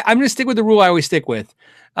think I'm going to stick with the rule I always stick with.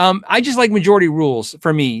 I just like majority rules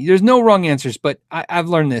for me. There's no wrong answers, but I've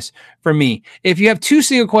learned this for me. If you have 2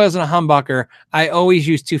 single coils and a humbucker, I always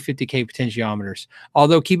use 250K potentiometers.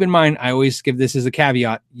 Although keep in mind, I always give this as a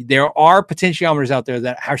caveat. There are potentiometers out there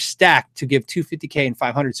that are stacked to give 250K and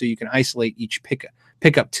 500, so you can isolate each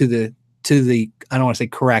pickup to the I don't want to say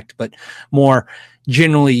correct, but more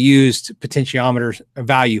generally used potentiometer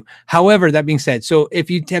value. However, that being said, so if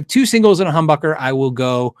you have 2 singles and a humbucker, I will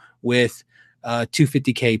go with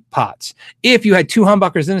 250K pots. If you had 2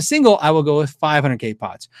 humbuckers and a single, I will go with 500K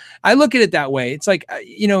pots. I look at it that way. It's like,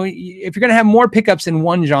 if you're going to have more pickups in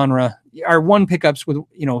one genre or one pickups with,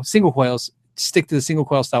 single coils, stick to the single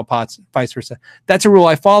coil style pots, vice versa. That's a rule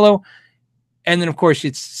I follow. And then of course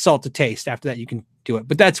it's salt to taste. After that, you can do it,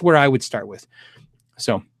 but that's where I would start with.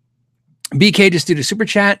 So BK just did a super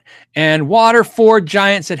chat, and Waterford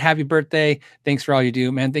Giant said, happy birthday. Thanks for all you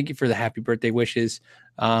do, man. Thank you for the happy birthday wishes.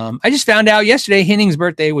 I just found out yesterday, Henning's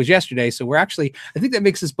birthday was yesterday. So I think that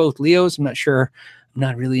makes us both Leos. I'm not sure. I'm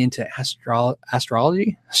not really into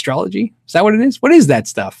astrology. Is that what it is? What is that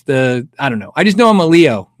stuff? I don't know. I just know I'm a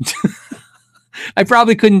Leo. I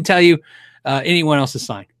probably couldn't tell you anyone else's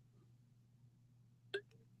sign.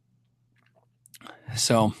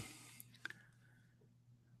 So,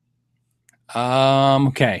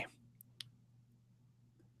 okay.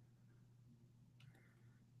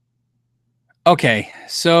 Okay.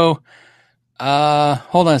 So,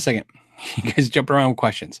 hold on a second. You guys jump around with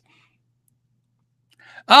questions.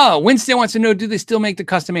 Oh, Winston wants to know, do they still make the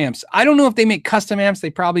custom amps? I don't know if they make custom amps. They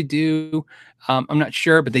probably do. I'm not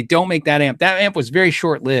sure, but they don't make that amp. That amp was very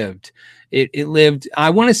short-lived. It lived,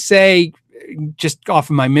 I want to say, just off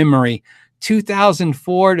of my memory,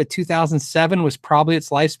 2004 to 2007 was probably its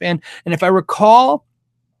lifespan. And if I recall,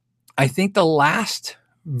 I think the last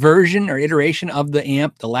version or iteration of the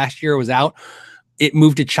amp, the last year it was out, it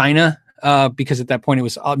moved to China because at that point it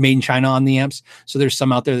was made in China on the amps. So there's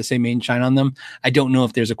some out there that say made in China on them. I don't know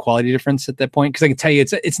if there's a quality difference at that point, because I can tell you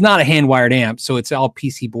it's not a hand wired amp. So it's all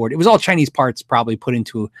PC board. It was all Chinese parts probably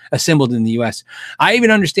assembled in the US. I even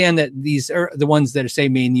understand that these are the ones that are say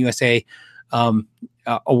made in the USA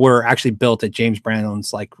were actually built at James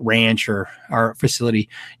Brown's like ranch or our facility.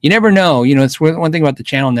 You never know. It's one thing about the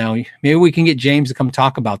channel now. Maybe we can get James to come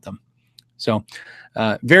talk about them. So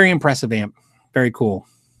very impressive amp. Very cool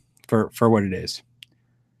for what it is.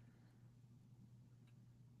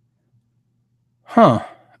 Huh.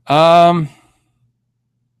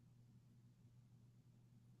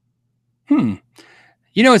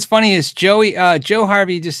 What's funny is Joe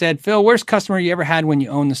Harvey just said, Phil, worst customer you ever had when you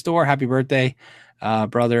owned the store? Happy birthday,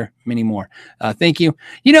 brother. Many more. Thank you.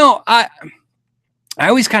 I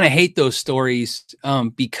always kind of hate those stories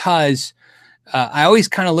because I always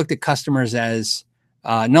kind of looked at customers as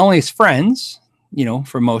not only as friends,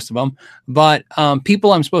 for most of them, but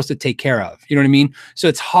people I'm supposed to take care of. You know what I mean? So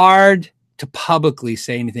it's hard to publicly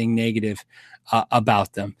say anything negative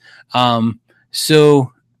about them.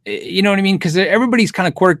 So you know what I mean? Because everybody's kind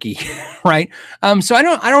of quirky, right? So I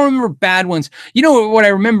don't remember bad ones. What I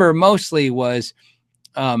remember mostly was,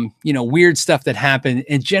 weird stuff that happened.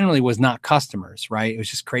 It generally was not customers, right? It was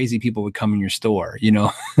just crazy people would come in your store.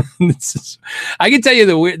 I can tell you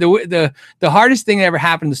the hardest thing that ever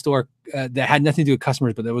happened in the store that had nothing to do with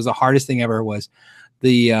customers, but that was the hardest thing ever was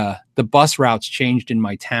the bus routes changed in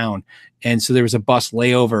my town. And so there was a bus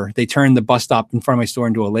layover. They turned the bus stop in front of my store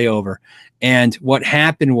into a layover. And what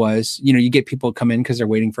happened was, you get people come in because they're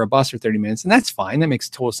waiting for a bus for 30 minutes. And that's fine. That makes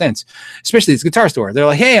total sense. Especially it's a guitar store. They're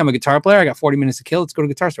like, hey, I'm a guitar player. I got 40 minutes to kill. Let's go to a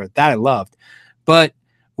guitar store. That I loved. But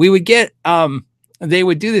we would get, they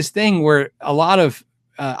would do this thing where a lot of,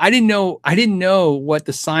 I didn't know what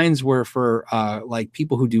the signs were for like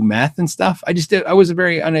people who do meth and stuff. I was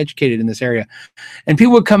very uneducated in this area, and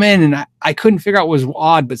people would come in and I couldn't figure out what was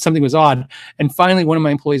odd, but something was odd. And finally one of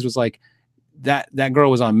my employees was like, that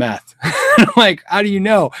girl was on meth. I'm like, how do you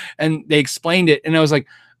know? And they explained it, and I was like,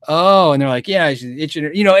 oh, and they're like, yeah, she's itching,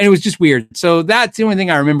 and it was just weird. So that's the only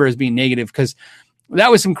thing I remember as being negative, because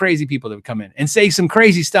that was some crazy people that would come in and say some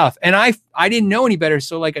crazy stuff. And I didn't know any better.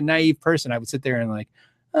 So like a naive person, I would sit there and like,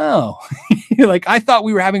 oh, like I thought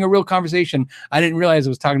we were having a real conversation. I didn't realize I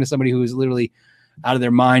was talking to somebody who was literally out of their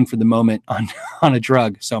mind for the moment on a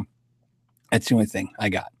drug. So that's the only thing I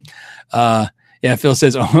got. Yeah, Phil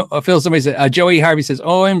says, somebody said, Joey Harvey says,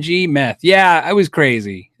 OMG meth. Yeah, I was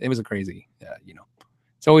crazy. It was a crazy,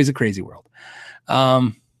 it's always a crazy world.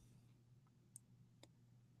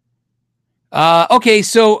 Okay.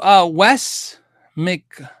 So, Wes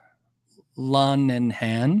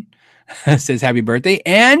McLunenhan says happy birthday.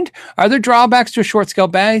 And are there drawbacks to a short scale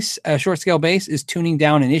bass? A short scale bass, is tuning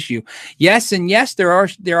down an issue? Yes, and yes, there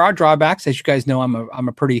are drawbacks. As you guys know, I'm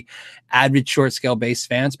a pretty avid short scale bass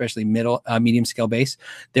fan, especially medium scale bass.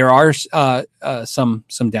 There are some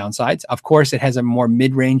downsides. Of course, it has a more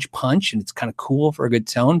mid range punch, and it's kind of cool for a good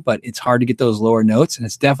tone, but it's hard to get those lower notes, and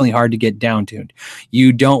it's definitely hard to get down tuned.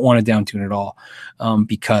 You don't want to down tune at all,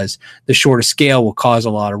 because the shorter scale will cause a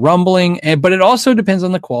lot of rumbling. But it also depends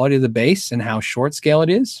on the quality of the bass and how short scale it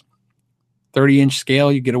is. 30-inch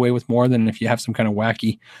scale, you get away with more than if you have some kind of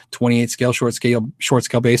wacky 28 scale short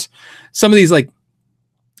scale bass. Some of these like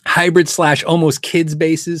hybrid / almost kids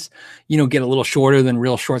basses, get a little shorter than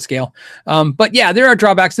real short scale. But yeah, there are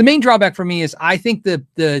drawbacks. The main drawback for me is I think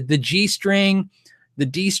the G string, the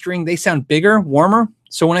D string, they sound bigger, warmer.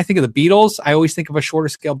 So when I think of the Beatles, I always think of a shorter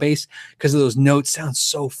scale bass because of those notes sound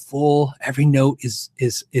so full. Every note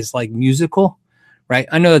is like musical, right?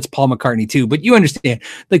 I know that's Paul McCartney too, but you understand,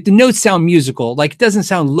 like the notes sound musical, like it doesn't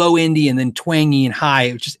sound low indie and then twangy and high.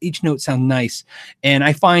 It just, each note sounds nice. And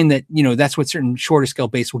I find that, that's what certain shorter scale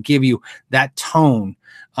bass will give you, that tone.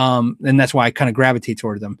 And that's why I kind of gravitate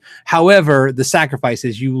toward them. However, the sacrifice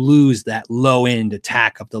is you lose that low end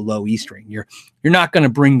attack of the low E string. You're not going to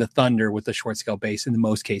bring the thunder with the short scale bass in the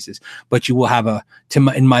most cases, but you will have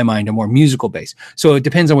in my mind, a more musical bass. So it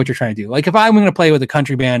depends on what you're trying to do. Like if I'm going to play with a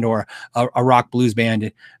country band or a rock blues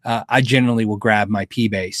band, I generally will grab my P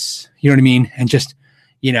bass, you know what I mean? And just,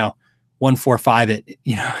 1-4-5 it,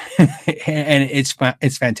 and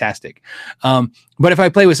it's fantastic. But if I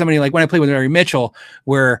play with somebody, like when I play with Larry Mitchell,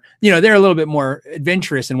 where, they're a little bit more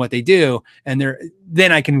adventurous in what they do, and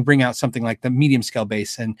then I can bring out something like the medium scale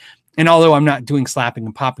bass. And although I'm not doing slapping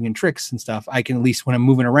and popping and tricks and stuff, I can, at least when I'm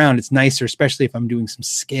moving around, it's nicer, especially if I'm doing some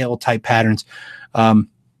scale type patterns, a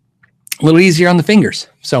little easier on the fingers.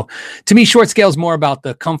 So to me, short scale is more about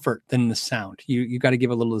the comfort than the sound. You got to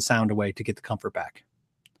give a little of the sound away to get the comfort back.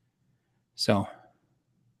 So,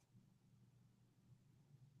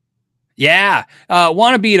 yeah,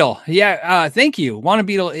 Wanna Beetle. Yeah, thank you. Wanna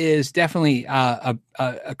Beetle is definitely a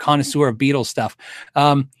connoisseur of Beatles stuff.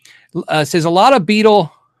 Says a lot of Beatle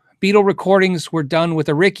recordings were done with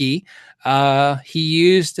a Ricky. He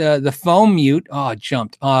used the foam mute. Oh, it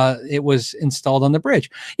jumped. It was installed on the bridge.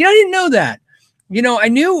 I didn't know that. I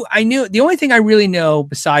knew the only thing I really know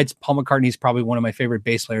besides Paul McCartney is probably one of my favorite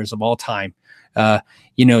bass players of all time.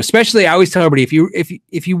 Especially I always tell everybody,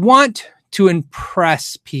 if you want to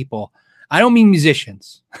impress people, I don't mean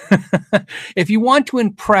musicians. If you want to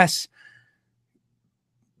impress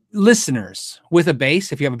listeners with a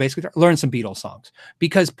bass, if you have a bass guitar, learn some Beatles songs,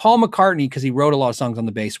 because Paul McCartney, because he wrote a lot of songs on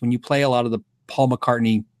the bass, when you play a lot of the Paul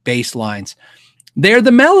McCartney bass lines, they're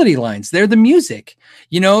the melody lines. They're the music.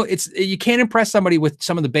 You can't impress somebody with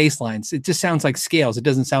some of the bass lines. It just sounds like scales. It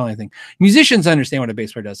doesn't sound like anything. Musicians understand what a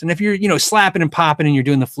bass player does. And if you're, slapping and popping and you're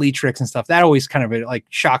doing the flea tricks and stuff, that always kind of like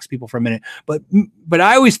shocks people for a minute. But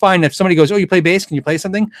I always find that if somebody goes, "Oh, you play bass? Can you play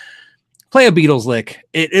something?" Play a Beatles lick.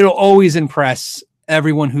 It'll always impress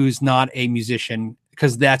everyone who's not a musician,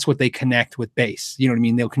 because that's what they connect with bass. You know what I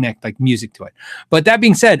mean? They'll connect like music to it. But that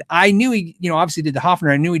being said, I knew he, obviously did the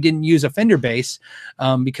Hofner. I knew he didn't use a Fender bass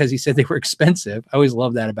because he said they were expensive. I always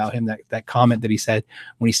love that about him, that comment that he said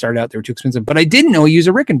when he started out, they were too expensive. But I didn't know he used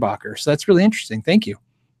a Rickenbacker. So that's really interesting. Thank you.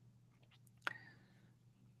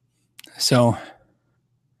 So,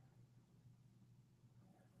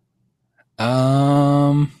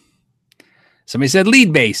 somebody said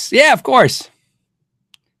lead bass. Yeah, of course.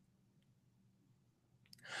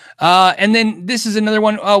 And then this is another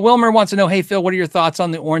one. Wilmer wants to know, "Hey, Phil, what are your thoughts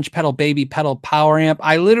on the Orange Pedal Baby pedal power amp?"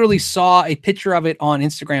 I literally saw a picture of it on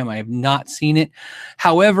Instagram. I have not seen it.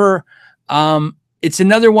 However, it's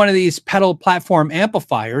another one of these pedal platform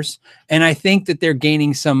amplifiers, and I think that they're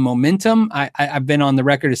gaining some momentum. I've been on the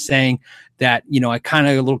record as saying that, I kind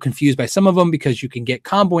of a little confused by some of them because you can get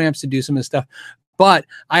combo amps to do some of this stuff. But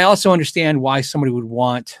I also understand why somebody would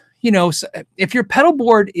want... if your pedal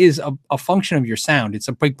board is a function of your sound, it's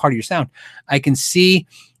a big part of your sound, I can see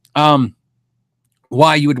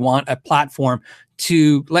why you would want a platform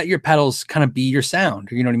to let your pedals kind of be your sound.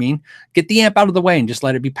 You know what I mean? Get the amp out of the way and just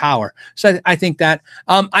let it be power. So I think that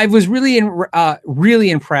I was really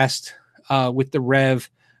really impressed with the Rev,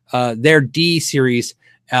 their D series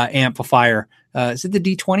amplifier. Is it the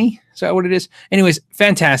D20? Is that what it is? Anyways,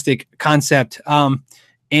 fantastic concept.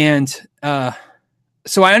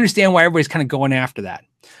 So I understand why everybody's kind of going after that.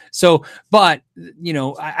 So, but,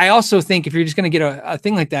 I also think if you're just going to get a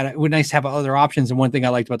thing like that, it would be nice to have other options. And one thing I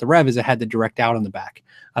liked about the Rev is it had the direct out on the back.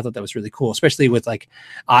 I thought that was really cool, especially with like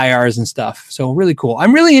IRs and stuff. So really cool.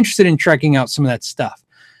 I'm really interested in checking out some of that stuff.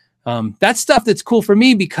 That's stuff that's cool for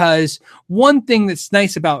me, because one thing that's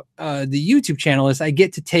nice about the YouTube channel is I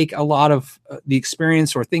get to take a lot of the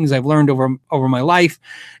experience or things I've learned over my life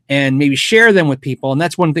and maybe share them with people. And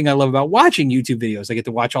that's one thing I love about watching YouTube videos. I get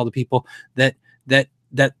to watch all the people that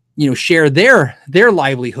share their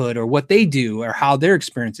livelihood or what they do or how their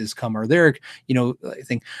experiences come or their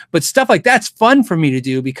thing. But stuff like that's fun for me to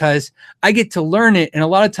do because I get to learn it. And a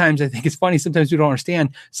lot of times I think it's funny, sometimes we don't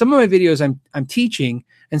understand some of my videos I'm teaching,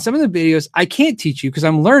 and some of the videos I can't teach you because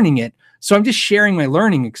I'm learning it. So I'm just sharing my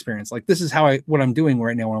learning experience. Like, this is what I'm doing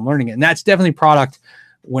right now when I'm learning it. And that's definitely product.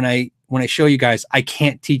 When I show you guys, I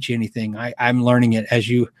can't teach you anything. I'm learning it as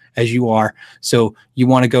you are. So you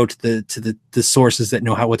want to go to the sources that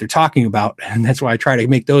know what they're talking about. And that's why I try to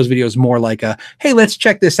make those videos more like a, hey, let's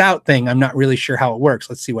check this out thing. I'm not really sure how it works.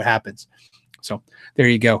 Let's see what happens. So there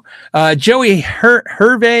you go. Joey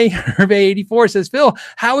Hervé 84 says, Phil,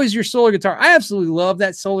 how is your solar guitar? I absolutely love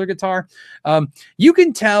that solar guitar. You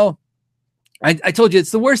can tell, I told you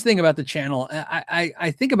it's the worst thing about the channel.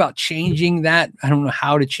 I think about changing that. I don't know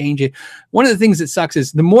how to change it. One of the things that sucks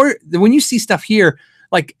is when you see stuff here,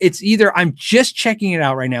 like, it's either I'm just checking it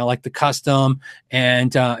out right now, like the custom,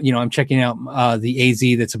 and I'm checking out the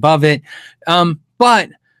AZ that's above it. But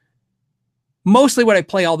mostly what I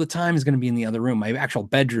play all the time is going to be in the other room, my actual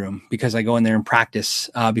bedroom, because I go in there and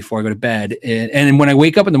practice before I go to bed. And when I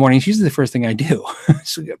wake up in the morning, it's usually the first thing I do.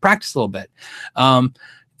 So practice a little bit.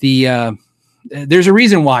 There's a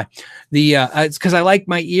reason why. It's because I like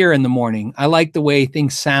my ear in the morning. I like the way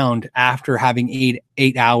things sound after having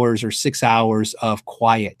 8 hours or 6 hours of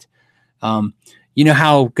quiet. You know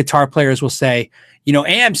how guitar players will say,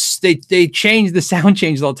 amps, they change, the sound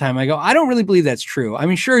changes all the time. I go, I don't really believe that's true. I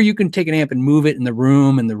mean, sure, you can take an amp and move it in the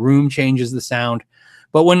room, and the room changes the sound.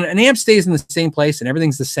 But when an amp stays in the same place and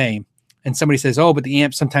everything's the same, and somebody says, oh, but the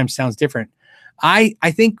amp sometimes sounds different, I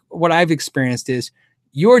think what I've experienced is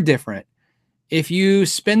you're different. If you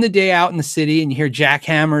spend the day out in the city and you hear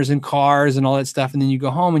jackhammers and cars and all that stuff, and then you go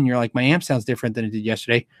home and you're like, my amp sounds different than it did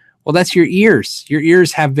yesterday. Well, that's your ears. Your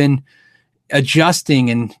ears have been adjusting,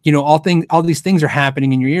 and all these things are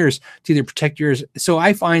happening in your ears to either protect your ears. So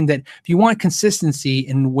I find that if you want consistency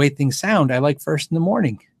in the way things sound, I like first in the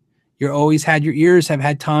morning. Your ears have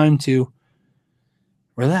had time to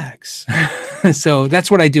relax. So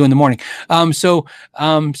that's what I do in the morning. So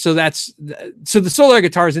the solar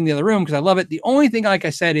guitar is in the other room because I love it. The only thing, like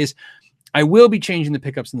I said, is I will be changing the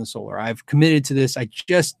pickups in the solar. I've committed to this. I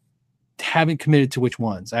just haven't committed to which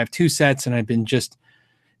ones. I have 2 sets, and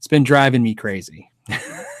it's been driving me crazy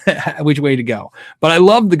which way to go. But I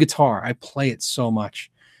love the guitar. I play it so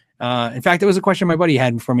much. In fact, it was a question my buddy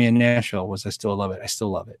had for me in Nashville, was I still love it. I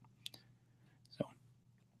still love it.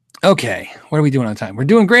 Okay, what are we doing on time? We're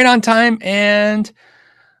doing great on time, and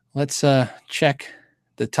let's check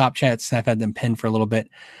the top chats. I've had them pinned for a little bit.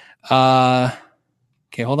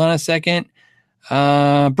 Okay, hold on a second.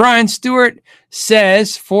 Brian Stewart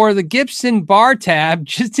says, for the Gibson bar tab,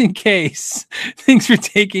 just in case. Thanks for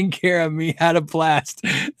taking care of me. Had a blast.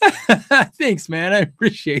 Thanks, man. I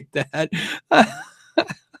appreciate that.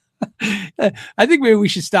 I think maybe we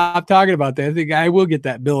should stop talking about that. I think I will get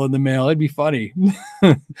that bill in the mail. It'd be funny.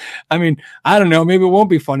 I mean, I don't know. Maybe it won't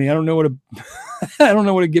be funny. I don't know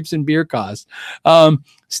what a Gibson beer costs.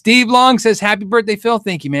 Steve Long says, happy birthday, Phil.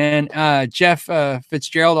 Thank you, man. Jeff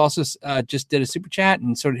Fitzgerald also just did a super chat,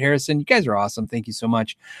 and so did Harrison. You guys are awesome. Thank you so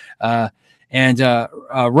much. And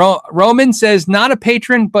Roman says, not a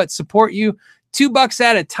patron, but support you $2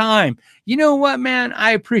 at a time. You know what, man?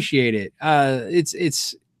 I appreciate it.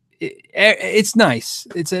 It's nice.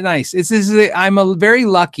 I'm very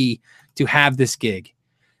lucky to have this gig.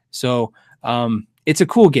 So, it's a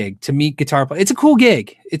cool gig to meet guitar players. It's a cool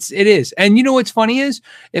gig. It is. And you know what's funny is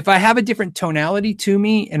if I have a different tonality to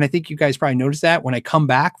me, and I think you guys probably noticed that when I come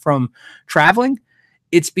back from traveling,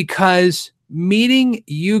 it's because meeting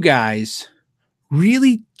you guys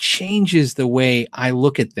really changes the way I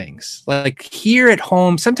look at things. Like here at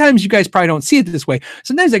home, sometimes you guys probably don't see it this way.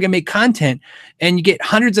 Sometimes I can make content and you get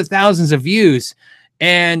hundreds of thousands of views,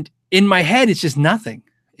 and in my head, it's just nothing.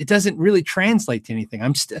 It doesn't really translate to anything.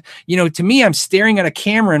 To me, I'm staring at a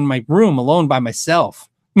camera in my room alone by myself.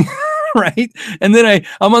 Right. And then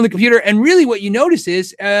I'm on the computer, and really what you notice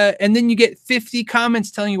is, and then you get 50 comments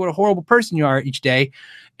telling you what a horrible person you are each day.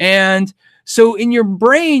 And so in your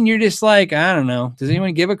brain, you're just like, I don't know. Does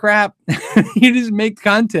anyone give a crap? You just make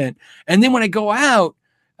content. And then when I go out,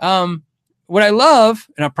 what I love,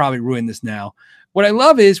 and I'll probably ruin this now. What I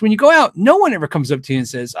love is when you go out, no one ever comes up to you and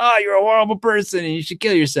says, oh, you're a horrible person and you should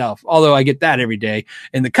kill yourself. Although I get that every day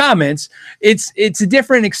in the comments. It's a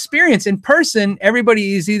different experience. In person,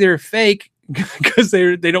 everybody is either fake because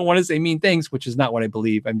they don't want to say mean things, which is not what I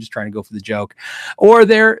believe. I'm just trying to go for the joke. Or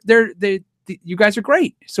you guys are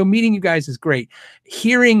great. So meeting you guys is great.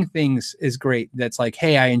 Hearing things is great. That's like,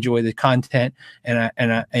 hey, I enjoy the content,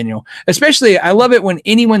 and you know, especially I love it when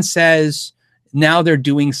anyone says now they're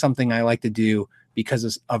doing something I like to do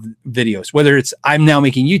because of videos. Whether it's I'm now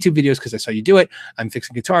making YouTube videos because I saw you do it. I'm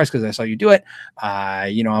fixing guitars because I saw you do it.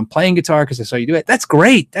 You know, I'm playing guitar because I saw you do it. That's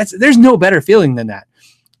great. There's no better feeling than that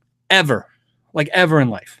ever in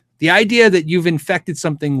life. The idea that you've infected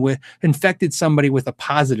somebody with a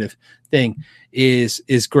positive thing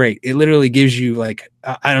is great. It literally gives you like,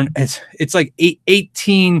 it's like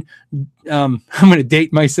 18. I'm going to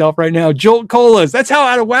date myself right now. Jolt Colas. That's how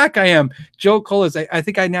out of whack I am. Jolt Colas. I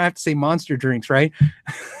think I now have to say Monster drinks, right?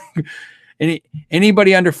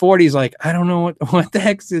 Anybody under 40 is like, I don't know what the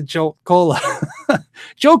heck's a Jolt Cola.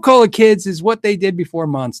 Jolt Cola, kids, is what they did before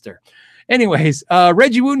Monster. Anyways,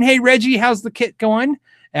 Reggie Wooten. Hey, Reggie, how's the kit going?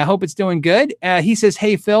 I hope it's doing good. He says,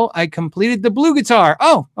 hey, Phil, I completed the blue guitar.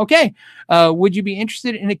 Oh, okay. Would you be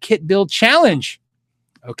interested in a kit build challenge?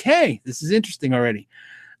 Okay, this is interesting already.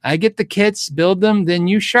 I get the kits, build them, then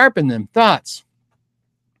you sharpen them. Thoughts?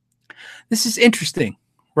 This is interesting,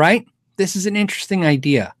 right? This is an interesting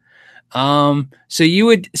idea. So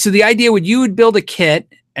the idea you would build a kit,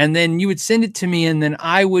 and then you would send it to me, and then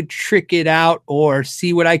I would trick it out or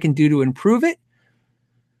see what I can do to improve it.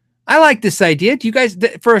 I like this idea. Do you guys,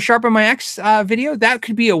 for a Sharpen My X video, that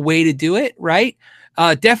could be a way to do it, right?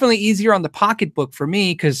 Definitely easier on the pocketbook for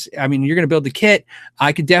me because, I mean, you're going to build the kit.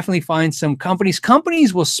 I could definitely find some companies.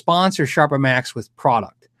 Companies will sponsor Sharpen My X with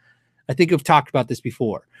product. I think I've talked about this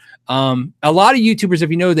before. A lot of YouTubers, if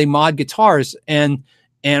you know, they mod guitars and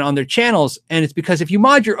on their channels. And it's because if you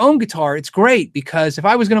mod your own guitar, it's great because if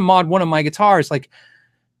I was going to mod one of my guitars, like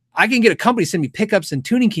I can get a company to send me pickups and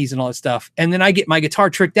tuning keys and all that stuff. And then I get my guitar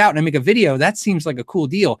tricked out and I make a video. That seems like a cool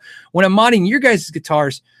deal. When I'm modding your guys'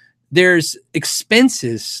 guitars, there's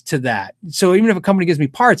expenses to that. So even if a company gives me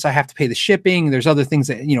parts, I have to pay the shipping. There's other things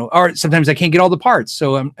that, you know, or sometimes I can't get all the parts.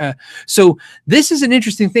 So, so this is an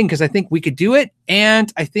interesting thing because I think we could do it.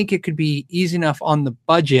 And I think it could be easy enough on the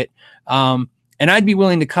budget. And I'd be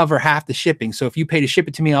willing to cover half the shipping. So if you pay to ship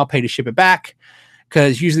it to me, I'll pay to ship it back.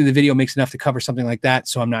 Because usually the video makes enough to cover something like that,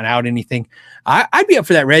 so I'm not out anything. I'd be up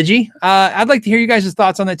for that, Reggie. I'd like to hear you guys'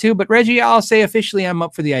 thoughts on that too. But Reggie, I'll say officially I'm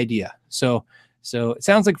up for the idea. So it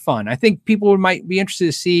sounds like fun. I think people might be interested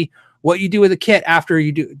to see what you do with a kit after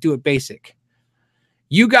you do it basic.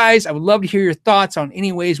 You guys, I would love to hear your thoughts on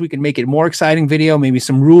any ways we can make it a more exciting video, maybe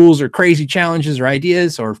some rules or crazy challenges or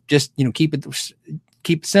ideas, or just, you know, keep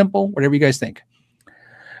it simple, whatever you guys think.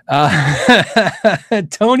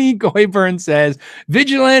 Tony Goyburn says,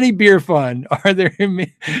 Vigilante Beer Fund. Are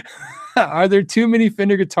there too many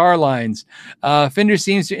Fender guitar lines? Fender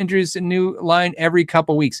seems to introduce a new line every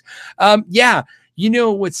couple weeks. Yeah, you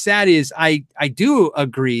know what's sad is I do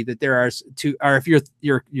agree that there are two. Or if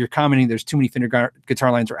you're commenting, there's too many Fender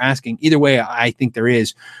guitar lines. Or asking either way, I think there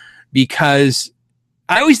is, because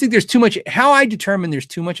I always think there's too much. How I determine there's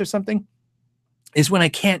too much of something is when I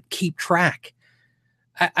can't keep track.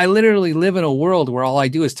 I literally live in a world where all I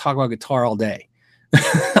do is talk about guitar all day.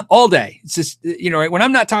 All day. It's just, you know, right? When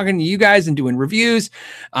I'm not talking to you guys and doing reviews,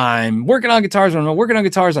 I'm working on guitars. When I'm working on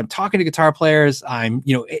guitars, I'm talking to guitar players. I'm,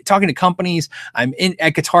 you know, talking to companies. I'm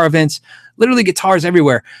at guitar events, literally guitars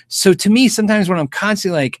everywhere. So to me, sometimes when I'm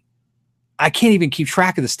constantly like, I can't even keep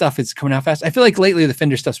track of the stuff that's coming out fast. I feel like lately the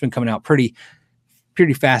Fender stuff's been coming out pretty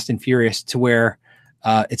fast and furious to where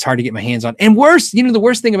it's hard to get my hands on. And worse, you know, the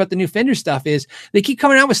worst thing about the new Fender stuff is they keep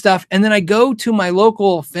coming out with stuff. And then I go to my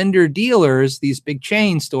local Fender dealers, these big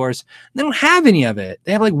chain stores, and they don't have any of it.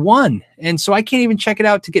 They have like one. And so I can't even check it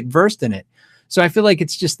out to get versed in it. So I feel like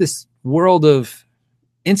it's just this world of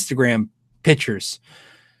Instagram pictures.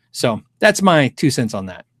 So that's my 2 cents on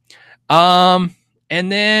that.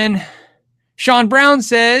 And then Sean Brown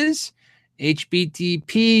says,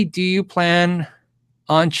 HBTP, do you plan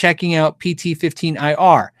on checking out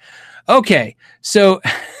PT15IR? Okay, so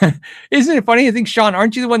isn't it funny? I think, Sean,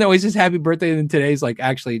 aren't you the one that always says happy birthday? And then today's like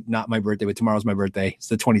actually not my birthday, but tomorrow's my birthday. It's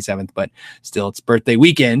the 27th, but still it's birthday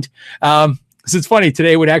weekend. So it's funny.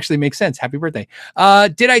 Today would actually make sense. Happy birthday.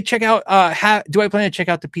 Did I check out, do I plan to check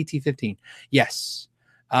out the PT15? Yes.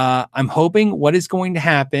 I'm hoping what is going to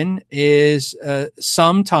happen is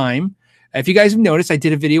sometime, if you guys have noticed, I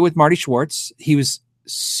did a video with Marty Schwartz. He was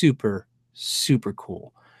super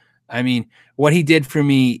cool. I mean, what he did for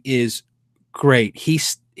me is great. He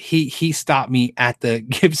stopped me at the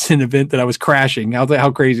Gibson event that I was crashing. How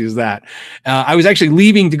crazy is that? I was actually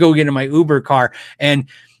leaving to go get in my Uber car, and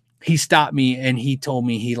he stopped me and he told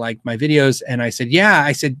me he liked my videos. And I said, yeah.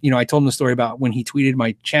 I said, I told him the story about when he tweeted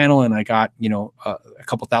my channel and I got, a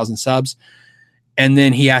couple thousand subs. And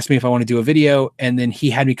then he asked me if I want to do a video. And then he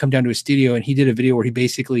had me come down to his studio and he did a video where he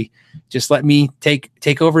basically just let me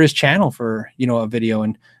take over his channel for, a video.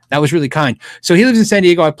 And that was really kind. So he lives in San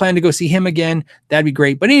Diego. I plan to go see him again. That'd be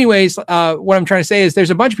great. But anyways, what I'm trying to say is there's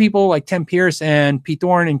a bunch of people like Tim Pierce and Pete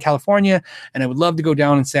Thorne in California, and I would love to go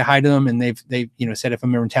down and say hi to them. And they've said if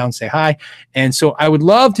I'm ever in town, say hi. And so I would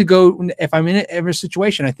love to go if I'm in a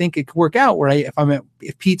situation. I think it could work out where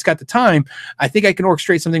if Pete's got the time, I think I can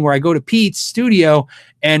orchestrate something where I go to Pete's studio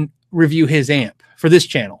and review his amp for this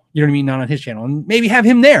channel. You know what I mean? Not on his channel, and maybe have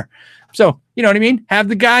him there. So you know what I mean? Have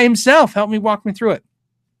the guy himself help me walk me through it.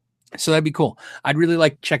 So that'd be cool. I'd really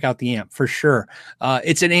like to check out the amp for sure.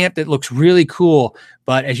 It's an amp that looks really cool,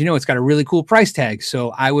 but as you know, it's got a really cool price tag.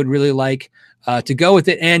 So I would really like to go with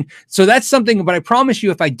it. And so that's something, but I promise you,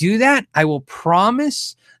 if I do that, I will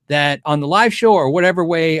promise that on the live show or whatever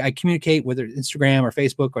way I communicate, whether it's Instagram or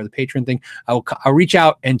Facebook or the Patreon thing, I'll reach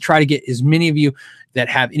out and try to get as many of you that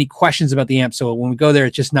have any questions about the amp. So when we go there,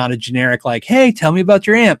 it's just not a generic like, hey, tell me about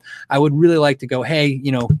your amp. I would really like to go, hey,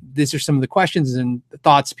 these are some of the questions and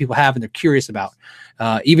thoughts people have and they're curious about,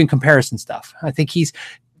 even comparison stuff. I think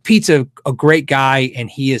Pete's a great guy and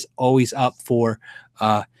he is always up for,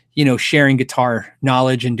 sharing guitar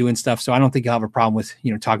knowledge and doing stuff. So I don't think he'll have a problem with,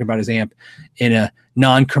 talking about his amp in a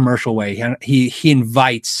non-commercial way. He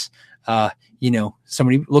invites,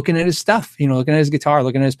 somebody looking at his stuff, looking at his guitar,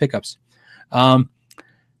 looking at his pickups.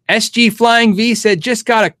 SG Flying V said, just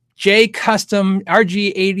got a J Custom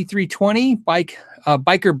RG 8320 bike,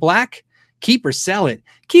 biker black. Keep or sell it.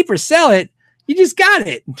 Keep or sell it. You just got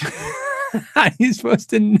it. How are you supposed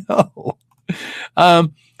to know?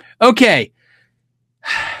 Okay.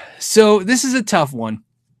 So this is a tough one.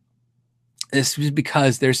 This is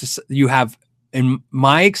because you have, in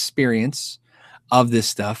my experience of this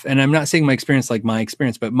stuff, and I'm not saying my experience like my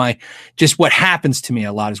experience, but just what happens to me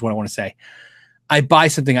a lot is what I want to say. I buy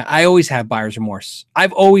something. I always have buyer's remorse.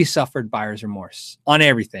 I've always suffered buyer's remorse on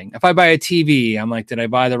everything. If I buy a TV, I'm like, did I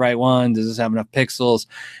buy the right one? Does this have enough pixels?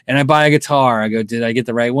 And I buy a guitar. I go, did I get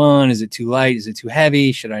the right one? Is it too light? Is it too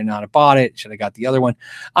heavy? Should I not have bought it? Should I got the other one?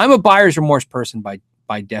 I'm a buyer's remorse person by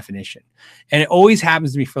definition. And it always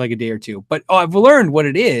happens to me for like a day or two. But I've learned what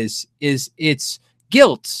it is it's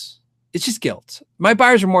guilt. It's just guilt. My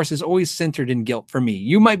buyer's remorse is always centered in guilt for me.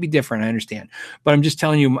 You might be different, I understand. But I'm just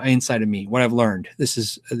telling you my inside of me, what I've learned. This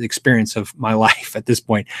is the experience of my life at this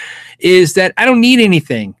point, is that I don't need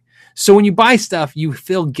anything. So when you buy stuff, you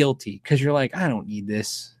feel guilty because you're like, I don't need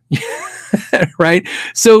this. Right?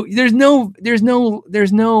 So there's no,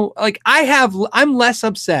 like I'm less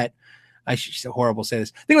upset. I should so horrible say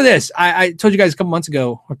this. Think of this. I told you guys a month and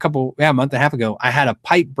a half ago, I had a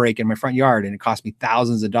pipe break in my front yard and it cost me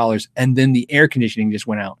thousands of dollars. And then the air conditioning just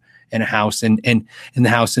went out in a house and in the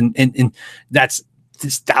house. And that's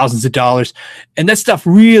just thousands of dollars. And that stuff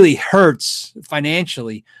really hurts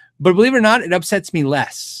financially. But believe it or not, it upsets me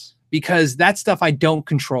less because that stuff I don't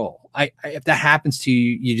control. If that happens to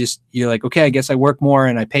you, you're like, okay, I guess I work more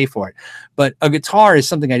and I pay for it. But a guitar is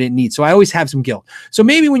something I didn't need. So I always have some guilt. So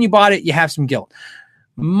maybe when you bought it, you have some guilt.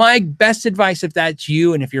 My best advice, if that's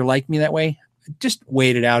you, and if you're like me that way, just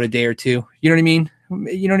wait it out a day or two. You know what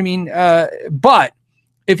I mean? But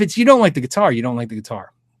if you don't like the guitar, you don't like the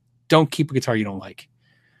guitar. Don't keep a guitar you don't like.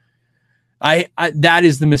 That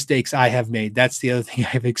is the mistakes I have made. That's the other thing I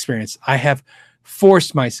have experienced. I have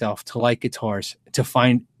forced myself to like guitars to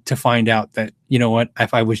find out that, you know what,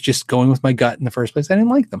 if I was just going with my gut in the first place, I didn't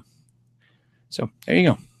like them. So there you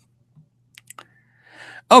go.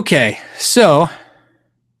 Okay. So,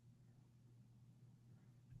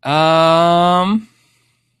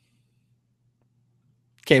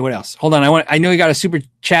 okay, what else? Hold on. I know you got a super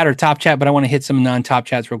chat or top chat, but I want to hit some non-top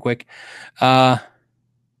chats real quick. Somebody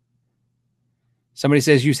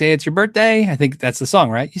says, you say it's your birthday. I think that's the song,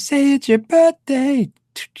 right? You say it's your birthday.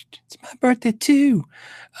 It's my birthday too.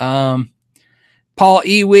 Paul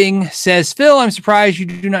Ewing says, Phil, I'm surprised you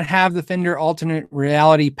do not have the Fender alternate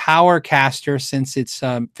reality Powercaster since it's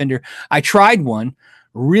Fender. I tried one,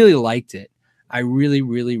 really liked it. I really,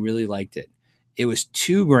 really, really liked it. It was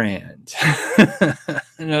 $2,000.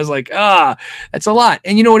 And I was like, that's a lot.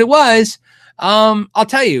 And you know what it was? I'll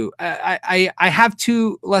tell you, I have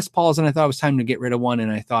two Les Pauls and I thought it was time to get rid of one.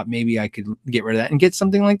 And I thought maybe I could get rid of that and get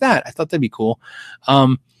something like that. I thought that'd be cool.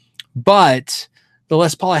 But the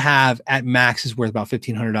Les Paul I have at max is worth about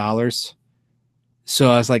 $1,500. So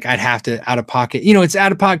I was like, I'd have to out of pocket, it's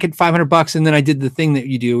out of pocket $500. And then I did the thing that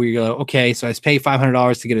you do where you go, okay, so I pay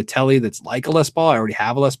 $500 to get a telly that's like a Les Paul. I already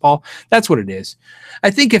have a Les Paul. That's what it is. I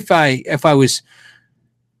think if I was,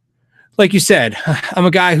 like you said, I'm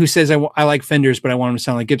a guy who says I like Fenders, but I want them to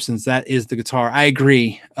sound like Gibsons. That is the guitar. I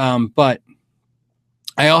agree. But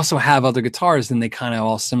I also have other guitars and they kind of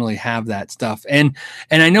all similarly have that stuff. And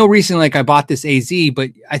I know recently, like I bought this AZ,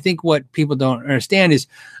 but I think what people don't understand is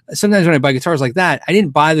sometimes when I buy guitars like that, I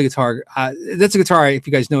didn't buy the guitar. That's a guitar, if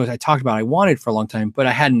you guys know, as I talked about, I wanted for a long time, but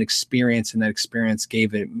I had an experience and that experience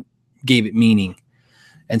gave it meaning.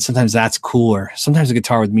 And sometimes that's cooler. Sometimes a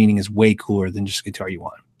guitar with meaning is way cooler than just a guitar you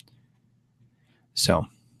want. So,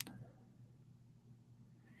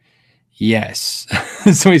 yes.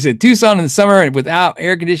 Somebody said Tucson in the summer without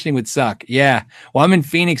air conditioning would suck. Yeah. Well, I'm in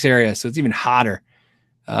Phoenix area, so it's even hotter.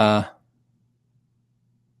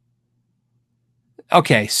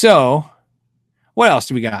 Okay. So what else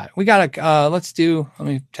do we got? We got let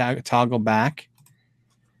me toggle back,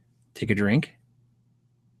 take a drink.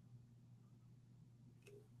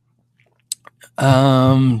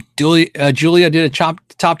 Julia did a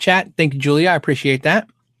top chat. Thank you, Julia. I appreciate that.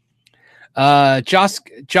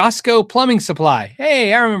 Josco Plumbing Supply.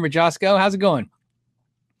 Hey, I remember Josco. How's it going?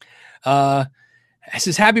 It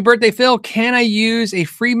says, happy birthday, Phil. Can I use a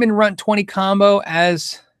Friedman Runt 20 combo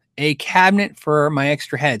as a cabinet for my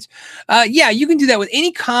extra heads? Yeah, you can do that with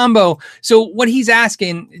any combo. So what he's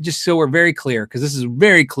asking, just so we're very clear, because this is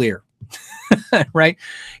very clear, right?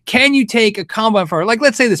 Can you take a combo amplifier, like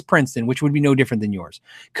let's say this Princeton, which would be no different than yours?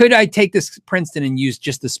 Could I take this Princeton and use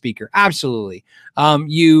just the speaker? Absolutely.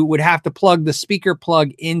 You would have to plug the speaker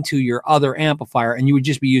plug into your other amplifier, and you would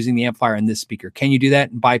just be using the amplifier in this speaker. Can you do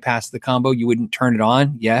that and bypass the combo? You wouldn't turn it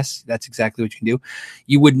on? Yes, that's exactly what you can do.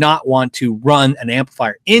 You would not want to run an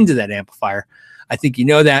amplifier into that amplifier. I think you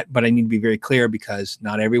know that, but I need to be very clear because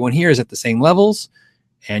not everyone here is at the same levels.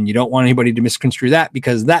 And you don't want anybody to misconstrue that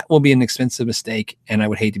because that will be an expensive mistake. And I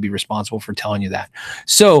would hate to be responsible for telling you that.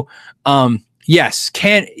 So, yes,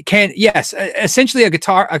 yes, essentially a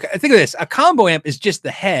guitar. Think of this. A combo amp is just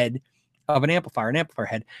the head of an amplifier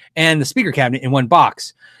head, and the speaker cabinet in one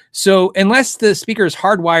box. So unless the speaker is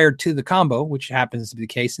hardwired to the combo, which happens to be the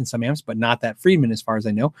case in some amps, but not that Friedman, as far as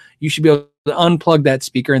I know, you should be able to unplug that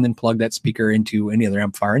speaker and then plug that speaker into any other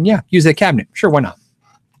amplifier. And yeah, use that cabinet. Sure, why not?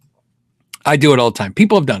 I do it all the time.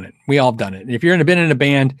 People have done it. We all have done it. And if you're been in a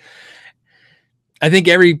band, I think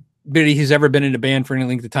everybody who's ever been in a band for any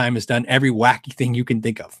length of time has done every wacky thing you can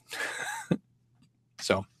think of.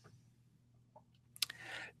 So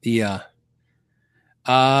the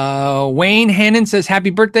Wayne Hannon says, happy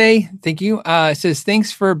birthday. Thank you. It says,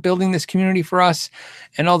 thanks for building this community for us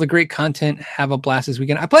and all the great content. Have a blast this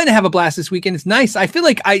weekend. I plan to have a blast this weekend. It's nice. I feel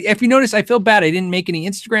like if you notice, I feel bad. I didn't make any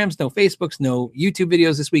Instagrams, no Facebooks, no YouTube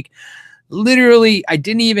videos this week. Literally, I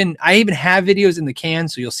even have videos in the can,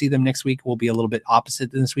 so you'll see them next week. Will be a little bit opposite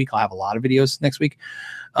than this week. I'll have a lot of videos next week.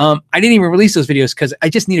 I didn't even release those videos because I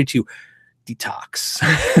just needed to detox.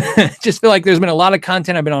 Just feel like there's been a lot of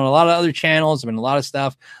content. I've been on a lot of other channels. I've been a lot of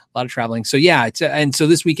stuff, a lot of traveling. So yeah, and so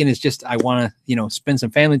this weekend is just, I want to, spend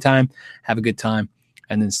some family time, have a good time,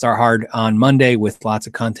 and then start hard on Monday with lots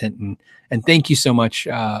of content. And thank you so much.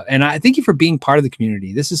 And I thank you for being part of the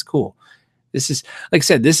community. This is cool. This is, like I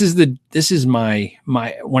said, this is my,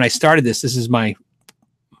 when I started this is my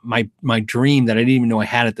dream that I didn't even know I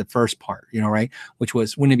had at the first part, right? Which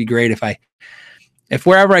was, wouldn't it be great if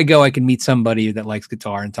wherever I go, I can meet somebody that likes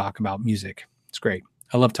guitar and talk about music. It's great.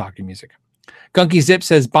 I love talking music. Gunky Zip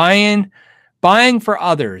says, buying for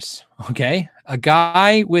others. Okay. A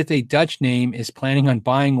guy with a Dutch name is planning on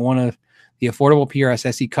buying one of the affordable PRS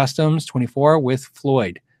SE Customs 24 with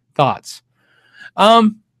Floyd. Thoughts?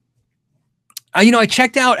 I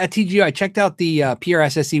checked out at TGO. I checked out the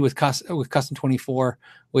PRS SE with Custom 24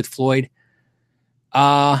 with Floyd.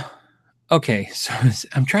 Okay, so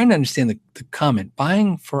I'm trying to understand the comment.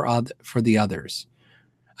 Buying for the others.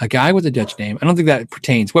 A guy with a Dutch name. I don't think that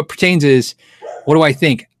pertains. What pertains is, what do I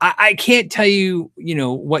think? I can't tell you,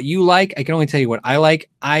 what you like. I can only tell you what I like.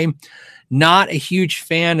 I'm not a huge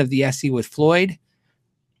fan of the SE with Floyd.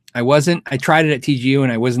 I wasn't. I tried it at TGU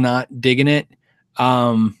and I was not digging it.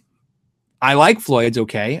 I like Floyd's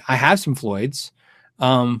okay. I have some Floyd's.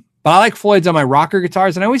 But I like Floyd's on my rocker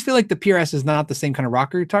guitars, and I always feel like the PRS is not the same kind of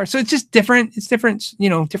rocker guitar. So it's just different. It's different,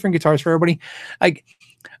 different guitars for everybody. Like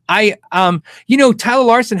Tyler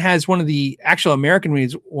Larson has one of the actual American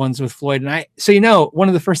ones with Floyd. And one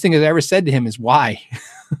of the first things I ever said to him is why,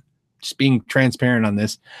 just being transparent on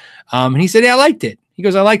this. And he said, yeah, I liked it. He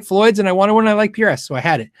goes, I like Floyd's and I wanted one. I like PRS. So I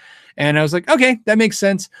had it. And I was like, okay, that makes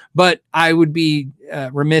sense. But I would be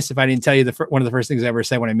remiss if I didn't tell you one of the first things I ever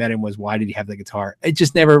said when I met him was, why did he have the guitar? It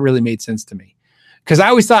just never really made sense to me. Because I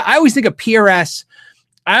always think of PRS,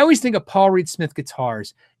 I always think of Paul Reed Smith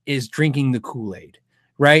guitars is drinking the Kool-Aid,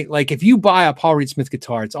 right? Like if you buy a Paul Reed Smith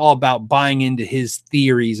guitar, it's all about buying into his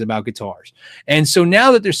theories about guitars. And so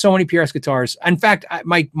now that there's so many PRS guitars, in fact,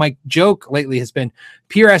 my joke lately has been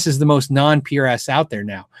PRS is the most non-PRS out there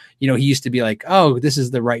now. He used to be like, oh, this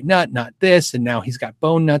is the right nut, not this. And now he's got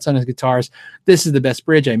bone nuts on his guitars. This is the best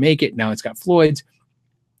bridge, I make it. Now it's got Floyd's.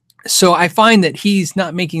 So I find that he's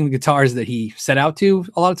not making the guitars that he set out to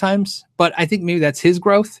a lot of times, but I think maybe that's his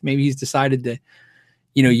growth. Maybe he's decided that,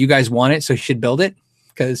 you guys want it, so he should build it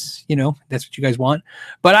because, that's what you guys want.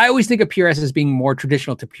 But I always think of PRS as being more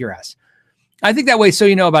traditional to PRS. I think that way so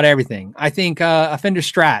about everything. I think a Fender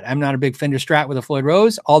Strat. I'm not a big Fender Strat with a Floyd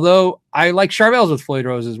Rose, although I like Charvels with Floyd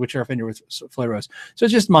Roses, which are a Fender with Floyd Rose. So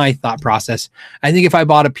it's just my thought process. I think if I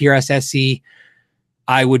bought a PRS SE,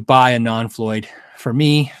 I would buy a non-Floyd for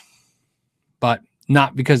me, but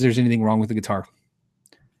not because there's anything wrong with the guitar.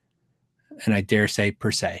 And I dare say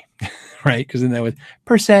per se, right? Because then that would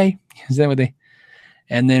per se, is that what they?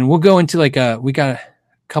 And then we'll go into we got a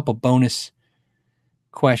couple bonus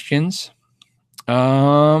questions.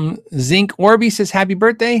 Zinc Orby says, happy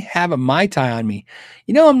birthday. Have a Mai Tai on me.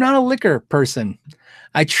 I'm not a liquor person.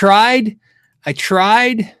 I tried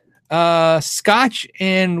scotch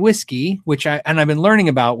and whiskey, I've been learning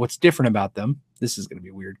about what's different about them. This is going to be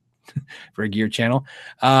weird for a gear channel,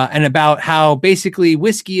 and about how basically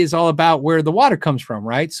whiskey is all about where the water comes from,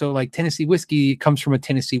 right? So like Tennessee whiskey comes from a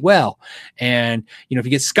Tennessee well, and if you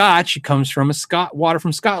get scotch, it comes from water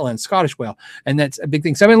from Scotland, Scottish well, and that's a big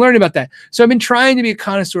thing. So I've been learning about that. So I've been trying to be a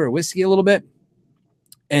connoisseur of whiskey a little bit,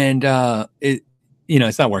 and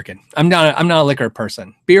it's not working. I'm not a liquor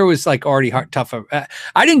person. Beer was like already tough.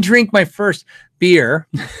 I didn't drink my first beer.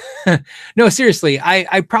 No, seriously,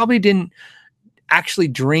 I probably didn't actually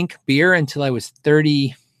drink beer until I was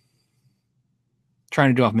 30, trying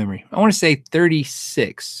to do off memory. I want to say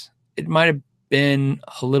 36. It might have been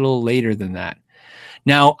a little later than that.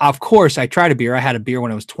 Now, of course, I tried a beer. I had a beer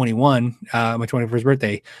when I was 21, my 21st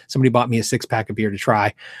birthday. Somebody bought me a 6-pack of beer to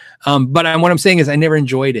try. But what I'm saying is I never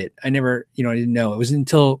enjoyed it. I never, I didn't know. It was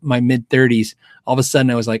until my mid 30s. All of a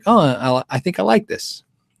sudden I was like, oh, I think I like this.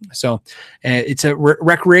 So it's a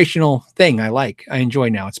recreational thing I enjoy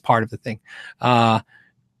now. It's part of the thing.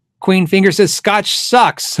 Queen Finger says Scotch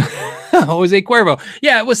sucks. Jose Cuervo.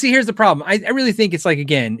 Yeah, well, see, here's the problem. I really think it's like,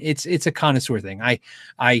 again, it's a connoisseur thing.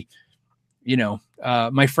 My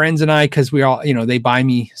friends and I, because we all, they buy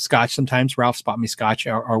me scotch sometimes. Ralph's bought me scotch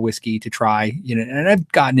or whiskey to try, and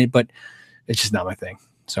I've gotten it, but it's just not my thing.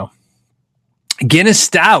 So Guinness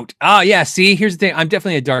Stout. Oh, yeah. See, here's the thing. I'm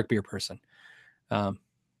definitely a dark beer person.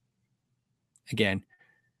 Again.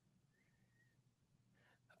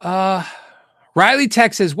 Riley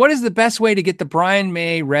Tech says, what is the best way to get the Brian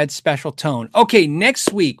May Red Special Tone? Okay,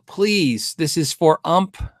 next week, please. This is for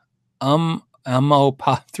Pop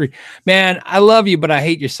 3. Man, I love you, but I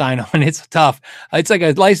hate your sign on. It's tough. It's like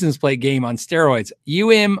a license plate game on steroids.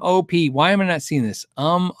 UMOP. Why am I not seeing this?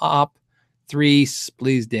 Op 3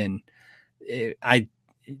 spleased in. I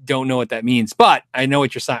don't know what that means, but I know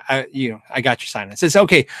what your sign. I got your sign. It says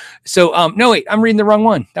okay. So no, wait, I'm reading the wrong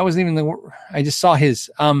one. That wasn't even I just saw his.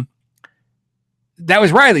 That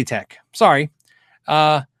was Riley Tech. Sorry.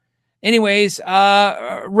 Anyways,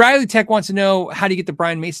 Riley Tech wants to know how to get the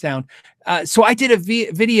Brian May sound. So I did a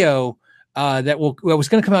video that was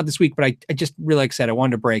going to come out this week, but I just really, like I said, I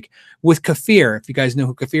wanted to break with Kafir. If you guys know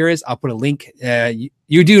who Kafir is, I'll put a link.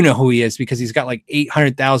 You do know who he is because he's got like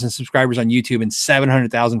 800,000 subscribers on YouTube and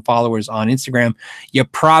 700,000 followers on Instagram.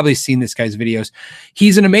 You've probably seen this guy's videos.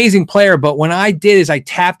 He's an amazing player, but when I did is I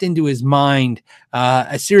tapped into his mind.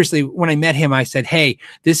 Seriously, when I met him, I said, hey,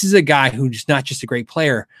 this is a guy who's not just a great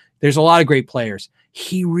player. There's a lot of great players.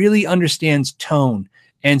 He really understands tone.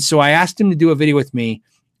 And so I asked him to do a video with me.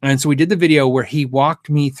 And so we did the video where he walked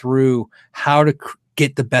me through how to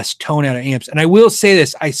get the best tone out of amps. And I will say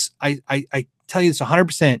this, I tell you this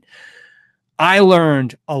 100%. I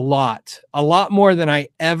learned a lot more than I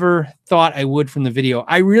ever thought I would from the video.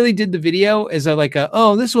 I really did the video as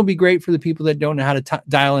this will be great for the people that don't know how to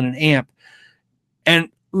dial in an amp, and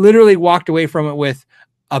literally walked away from it with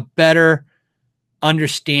a better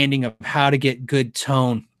understanding of how to get good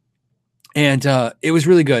tone. And it was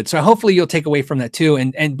really good. So hopefully you'll take away from that too.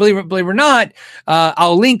 And believe it or not,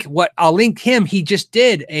 I'll link him. He just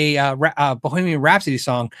did a Bohemian Rhapsody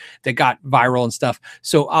song that got viral and stuff.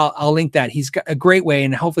 So I'll link that. He's got a great way,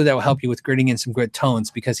 and hopefully that will help you with gritting in some good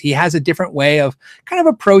tones, because he has a different way of kind of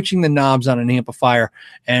approaching the knobs on an amplifier.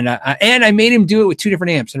 And I made him do it with two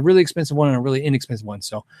different amps, a really expensive one and a really inexpensive one.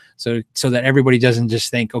 So that everybody doesn't just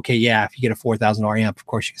think, okay, yeah, if you get a $4,000 amp, of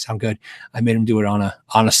course you can sound good. I made him do it on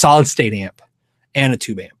a solid state amp and a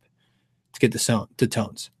tube amp to get the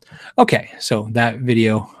tones. Okay, so that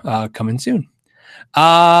video coming soon.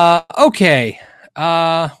 Okay,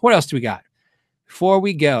 what else do we got? Before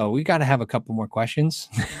we go, we got to have a couple more questions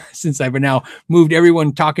since I've now moved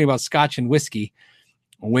everyone talking about scotch and whiskey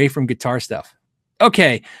away from guitar stuff.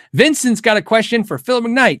 Okay, Vincent's got a question for Philip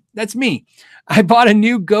McKnight. That's me. I bought a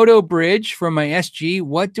new Gotoh bridge for my SG.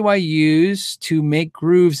 What do I use to make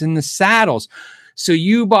grooves in the saddles? So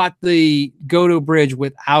you bought the Gotoh bridge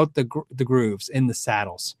without the grooves in the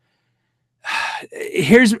saddles. So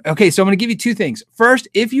I'm going to give you two things. First,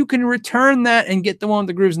 if you can return that and get the one with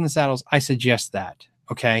the grooves in the saddles, I suggest that.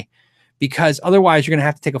 Okay, because otherwise you're going to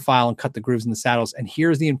have to take a file and cut the grooves in the saddles. And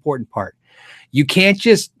here's the important part: you can't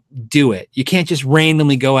just do it. You can't just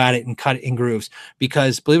randomly go at it and cut it in grooves,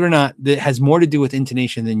 because believe it or not, that has more to do with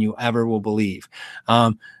intonation than you ever will believe.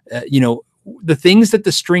 The things that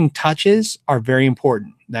the string touches are very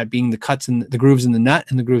important, that being the cuts and the grooves in the nut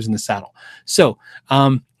and the grooves in the saddle. So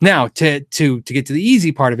now to get to the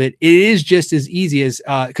easy part of it, it is just as easy as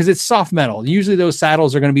because it's soft metal. Usually those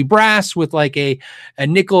saddles are going to be brass with like a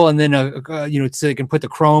nickel, and then so they can put the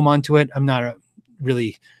chrome onto it. I'm not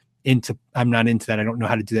into that. I don't know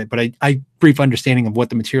how to do that, but I brief understanding of what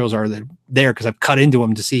the materials are that there, because I've cut into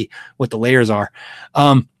them to see what the layers are.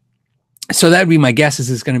 So that would be my guess, is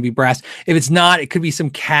it's going to be brass. If it's not, it could be some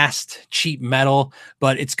cast cheap metal,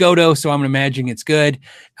 but it's Gotoh, so I'm imagining it's good.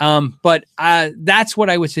 But that's what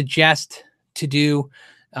I would suggest to do.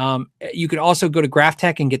 You could also go to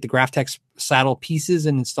Graphtec and get the Graphtec saddle pieces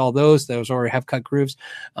and install those. Those already have cut grooves.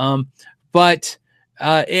 And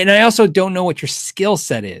I also don't know what your skill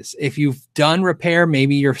set is. If you've done repair,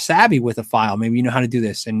 maybe you're savvy with a file. Maybe you know how to do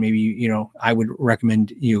this, and maybe, I would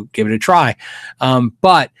recommend you give it a try.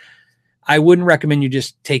 But I wouldn't recommend you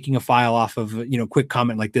just taking a file off of, quick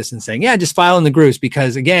comment like this and saying, yeah, just file in the grooves,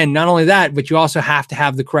 because again, not only that, but you also have to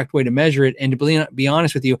have the correct way to measure it. And to be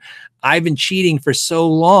honest with you, I've been cheating for so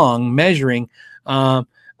long measuring. I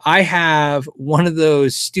have one of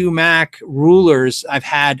those StewMac rulers I've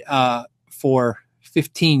had for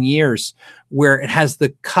 15 years, where it has the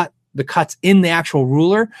cuts in the actual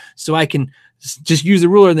ruler, so I can just use the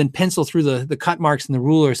ruler and then pencil through the cut marks in the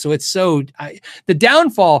ruler. So it's the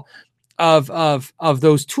downfall of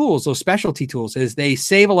those tools, those specialty tools, is they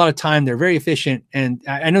save a lot of time. They're very efficient, and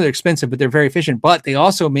I know they're expensive, but they're very efficient, but they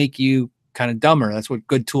also make you kind of dumber. That's what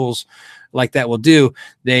good tools like that will do.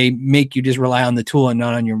 They make you just rely on the tool and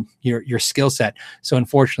not on your skill set. So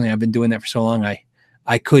unfortunately, I've been doing that for so long. I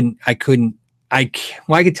could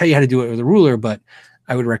tell you how to do it with a ruler, but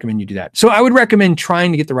I would recommend you do that. So I would recommend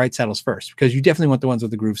trying to get the right saddles first, because you definitely want the ones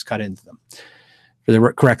with the grooves cut into them for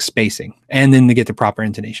the correct spacing, and then to get the proper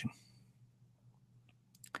intonation.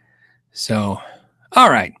 So, all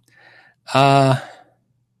right.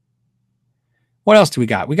 What else do we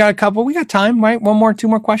got? We got time, right? Two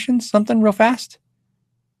more questions, something real fast.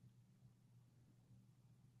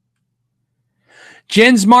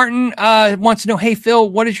 Jens Martin wants to know, hey, Phil,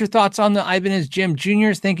 what is your thoughts on the Ibanez Jim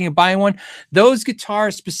Juniors? Thinking of buying one. Those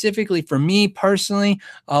guitars specifically, for me personally,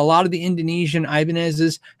 a lot of the Indonesian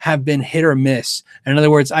Ibanezes have been hit or miss. In other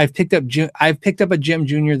words, I've picked up a Jim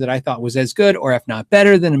Junior that I thought was as good, or if not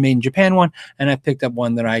better, than a made in Japan one, and I've picked up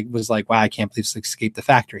one that I was like, wow, I can't believe this escaped the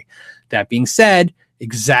factory. That being said,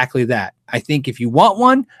 exactly that. I think if you want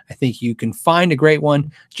one, I think you can find a great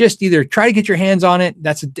one. Just either try to get your hands on it.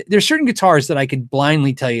 There's certain guitars that I could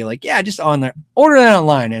blindly tell you, like, yeah, just order that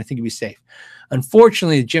online, and I think it'd be safe.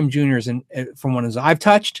 Unfortunately, the Jim Juniors, and from ones I've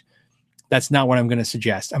touched, that's not what I'm going to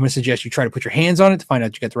suggest. I'm going to suggest you try to put your hands on it to find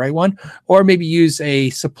out you get the right one, or maybe use a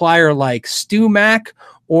supplier like StewMac,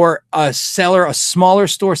 or a smaller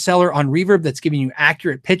store seller on Reverb that's giving you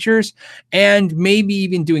accurate pictures, and maybe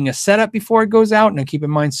even doing a setup before it goes out. Now, keep in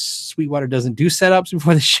mind, Sweetwater doesn't do setups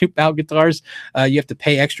before they ship out guitars. You have to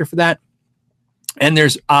pay extra for that. And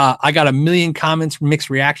I got a million comments, mixed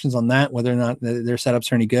reactions on that, whether or not their setups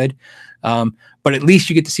are any good. But at least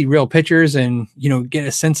you get to see real pictures and, get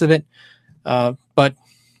a sense of it. But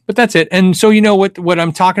that's it. And so, what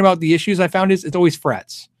I'm talking about, the issues I found is it's always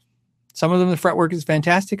frets. Some of them, the fretwork is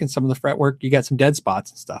fantastic, and some of the fretwork, you got some dead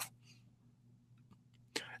spots and stuff.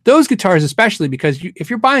 Those guitars, especially because if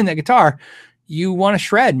you're buying that guitar, you want to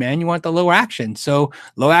shred, man. You want the low action. So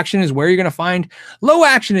low action is where you're going to find low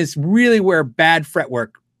action is really where bad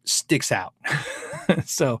fretwork sticks out.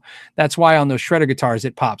 So that's why on those shredder guitars,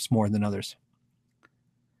 it pops more than others.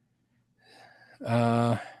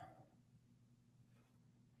 Boston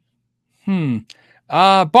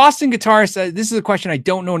Guitarist, this is a question I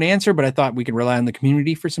don't know an answer, but I thought we could rely on the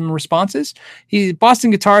community for some responses.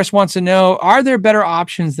 Boston Guitarist wants to know, are there better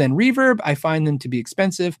options than Reverb? I find them to be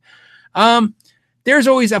expensive. There's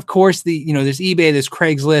always, of course, there's eBay, there's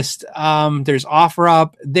Craigslist, there's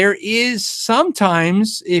OfferUp. There is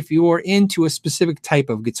sometimes, if you're into a specific type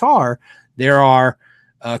of guitar, there are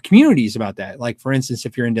communities about that. Like, for instance,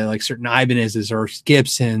 if you're into like certain Ibanez's or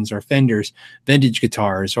Gibsons or Fenders, vintage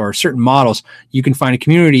guitars or certain models, you can find a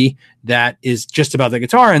community that is just about the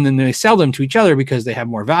guitar, and then they sell them to each other because they have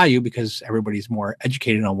more value because everybody's more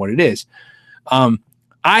educated on what it is.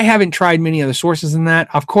 I haven't tried many other sources than that.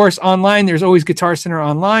 Of course, online, there's always Guitar Center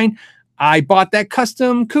Online. I bought that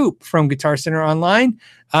custom coupe from Guitar Center Online.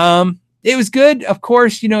 It was good. Of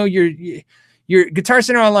course, your Guitar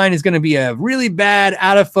Center Online is going to be a really bad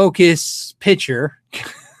out of focus picture.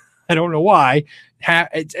 I don't know why.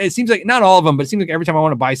 It seems like not all of them, but it seems like every time I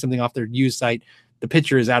want to buy something off their used site, the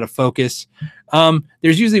picture is out of focus.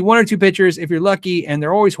 There's usually one or two pictures if you're lucky, and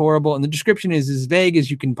they're always horrible. And the description is as vague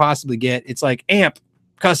as you can possibly get. It's like amp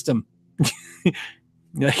custom.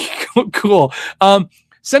 Cool.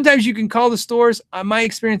 Sometimes you can call the stores. My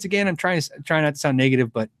experience, again, I'm trying not to sound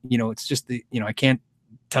negative, but it's just I can't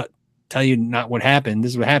tell you not what happened.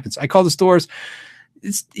 This is what happens. I call the stores.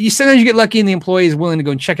 Sometimes you get lucky and the employee is willing to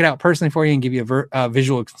go and check it out personally for you and give you a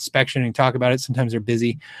visual inspection and talk about it. Sometimes they're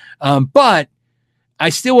busy. But I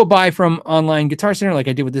still will buy from online Guitar Center like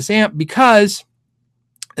I did with this amp because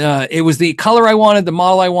it was the color I wanted, the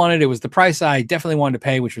model I wanted. It was the price I definitely wanted to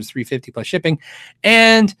pay, which was $350 plus shipping.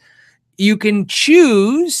 And you can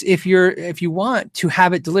choose if you want to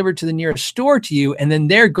have it delivered to the nearest store to you, and then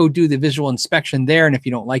go do the visual inspection there. And if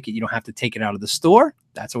you don't like it, you don't have to take it out of the store.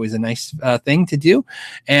 That's always a nice thing to do.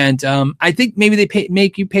 And I think maybe they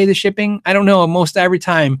make you pay the shipping. I don't know. Most every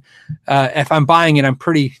time, if I'm buying it,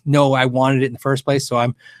 I wanted it in the first place.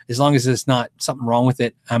 So as long as there's not something wrong with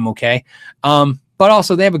it, I'm okay. But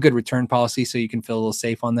also they have a good return policy, so you can feel a little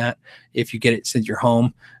safe on that if you get it sent your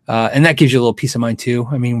home. And that gives you a little peace of mind too.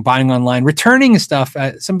 I mean, buying online, returning stuff,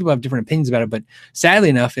 some people have different opinions about it, but sadly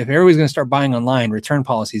enough, if everybody's going to start buying online, return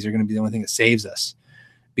policies are going to be the only thing that saves us,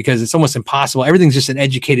 because it's almost impossible. Everything's just an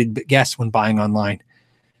educated guess when buying online,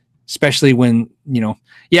 especially when,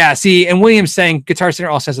 and William's saying Guitar Center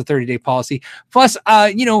also has a 30-day policy. Plus,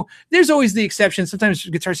 there's always the exception. Sometimes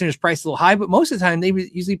Guitar Center's priced a little high, but most of the time they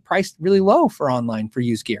usually priced really low for online for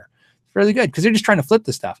used gear. It's really good because they're just trying to flip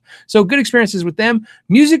the stuff. So good experiences with them.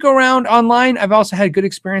 Music Around online, I've also had good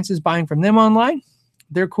experiences buying from them online.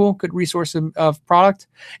 They're cool, good resource of product.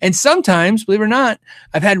 And sometimes, believe it or not,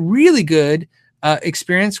 I've had really good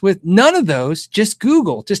experience with none of those. Just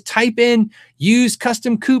Google, just type in use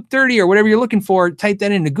custom coupe 30 or whatever you're looking for, type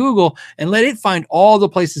that into Google and let it find all the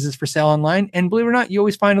places it's for sale online. And believe it or not, you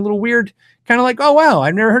always find a little weird, kind of like, oh wow,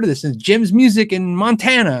 I've never heard of this. It's Jim's Music in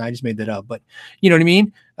Montana. I just made that up, but you know what I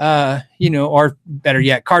mean? Or better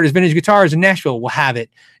yet, Carter's Vintage Guitars in Nashville will have it,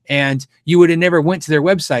 and you would have never went to their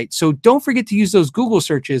website. So don't forget to use those Google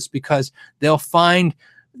searches, because they'll find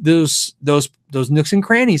those nooks and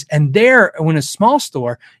crannies. And there, when a small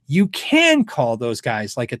store, you can call those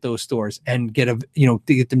guys like at those stores and get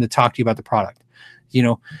them to talk to you about the product.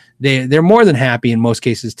 They're more than happy in most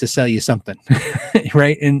cases to sell you something,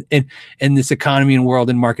 right? In this economy and world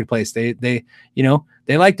and marketplace, they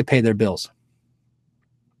like to pay their bills.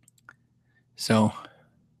 So,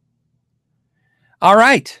 all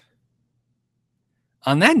right.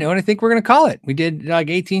 On that note, I think we're going to call it. We did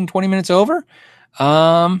like 18, 20 minutes over.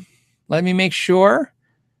 Let me make sure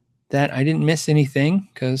that I didn't miss anything,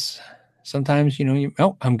 because sometimes,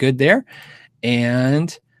 I'm good there.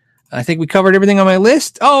 And I think we covered everything on my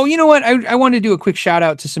list. Oh, you know what? I wanted to do a quick shout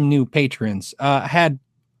out to some new patrons. I had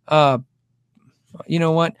Bob. I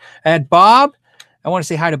want to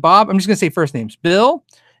say hi to Bob. I'm just going to say first names: Bill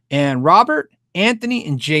and Robert, Anthony,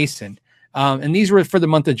 and Jason. And these were for the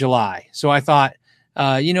month of July. So I thought,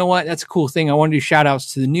 that's a cool thing. I want to do shout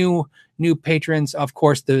outs to the new patrons, of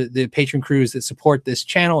course, the patron crews that support this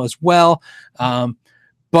channel as well.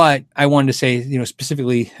 But I wanted to say,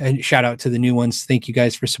 specifically a shout out to the new ones. Thank you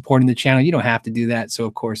guys for supporting the channel. You don't have to do that. So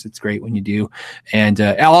of course it's great when you do. And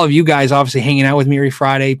all of you guys obviously hanging out with me every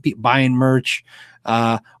Friday, buying merch,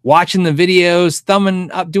 watching the videos,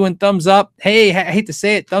 thumbing up, doing thumbs up. Hey, I hate to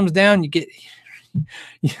say it, thumbs down. You get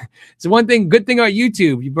It's one thing, good thing about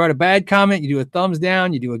YouTube. You brought a bad comment, you do a thumbs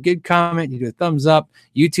down, you do a good comment, you do a thumbs up.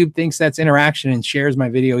 YouTube thinks that's interaction and shares my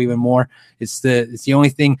video even more. It's the only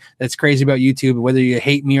thing that's crazy about YouTube. Whether you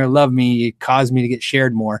hate me or love me, it caused me to get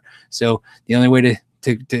shared more. So the only way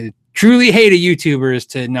to truly hate a YouTuber is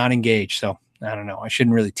to not engage. So I don't know. I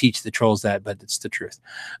shouldn't really teach the trolls that, but it's the truth.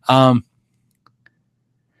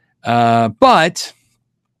 But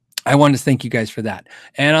I wanted to thank you guys for that.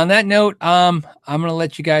 And on that note, I'm going to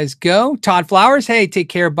let you guys go. Todd Flowers, hey, take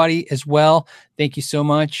care, buddy, as well. Thank you so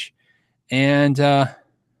much. And just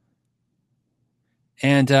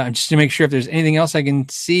to make sure if there's anything else I can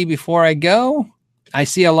see before I go. I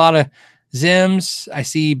see a lot of Zims. I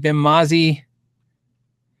see Bim Mazi.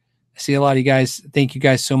 I see a lot of you guys. Thank you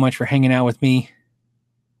guys so much for hanging out with me.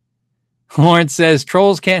 Lawrence says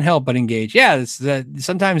trolls can't help but engage. Yeah,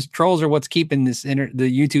 sometimes trolls are what's keeping the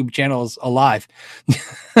YouTube channels alive.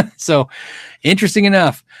 So interesting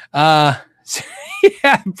enough. Yeah,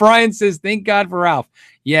 Brian says, thank God for Ralph.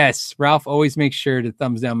 Yes, Ralph always makes sure to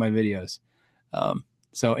thumbs down my videos.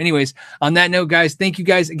 So anyways, on that note, guys, thank you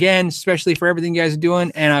guys again, especially for everything you guys are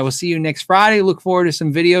doing. And I will see you next Friday. Look forward to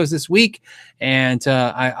some videos this week. And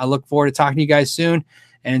I look forward to talking to you guys soon.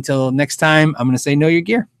 And until next time, I'm going to say know your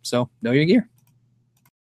gear. So know your gear.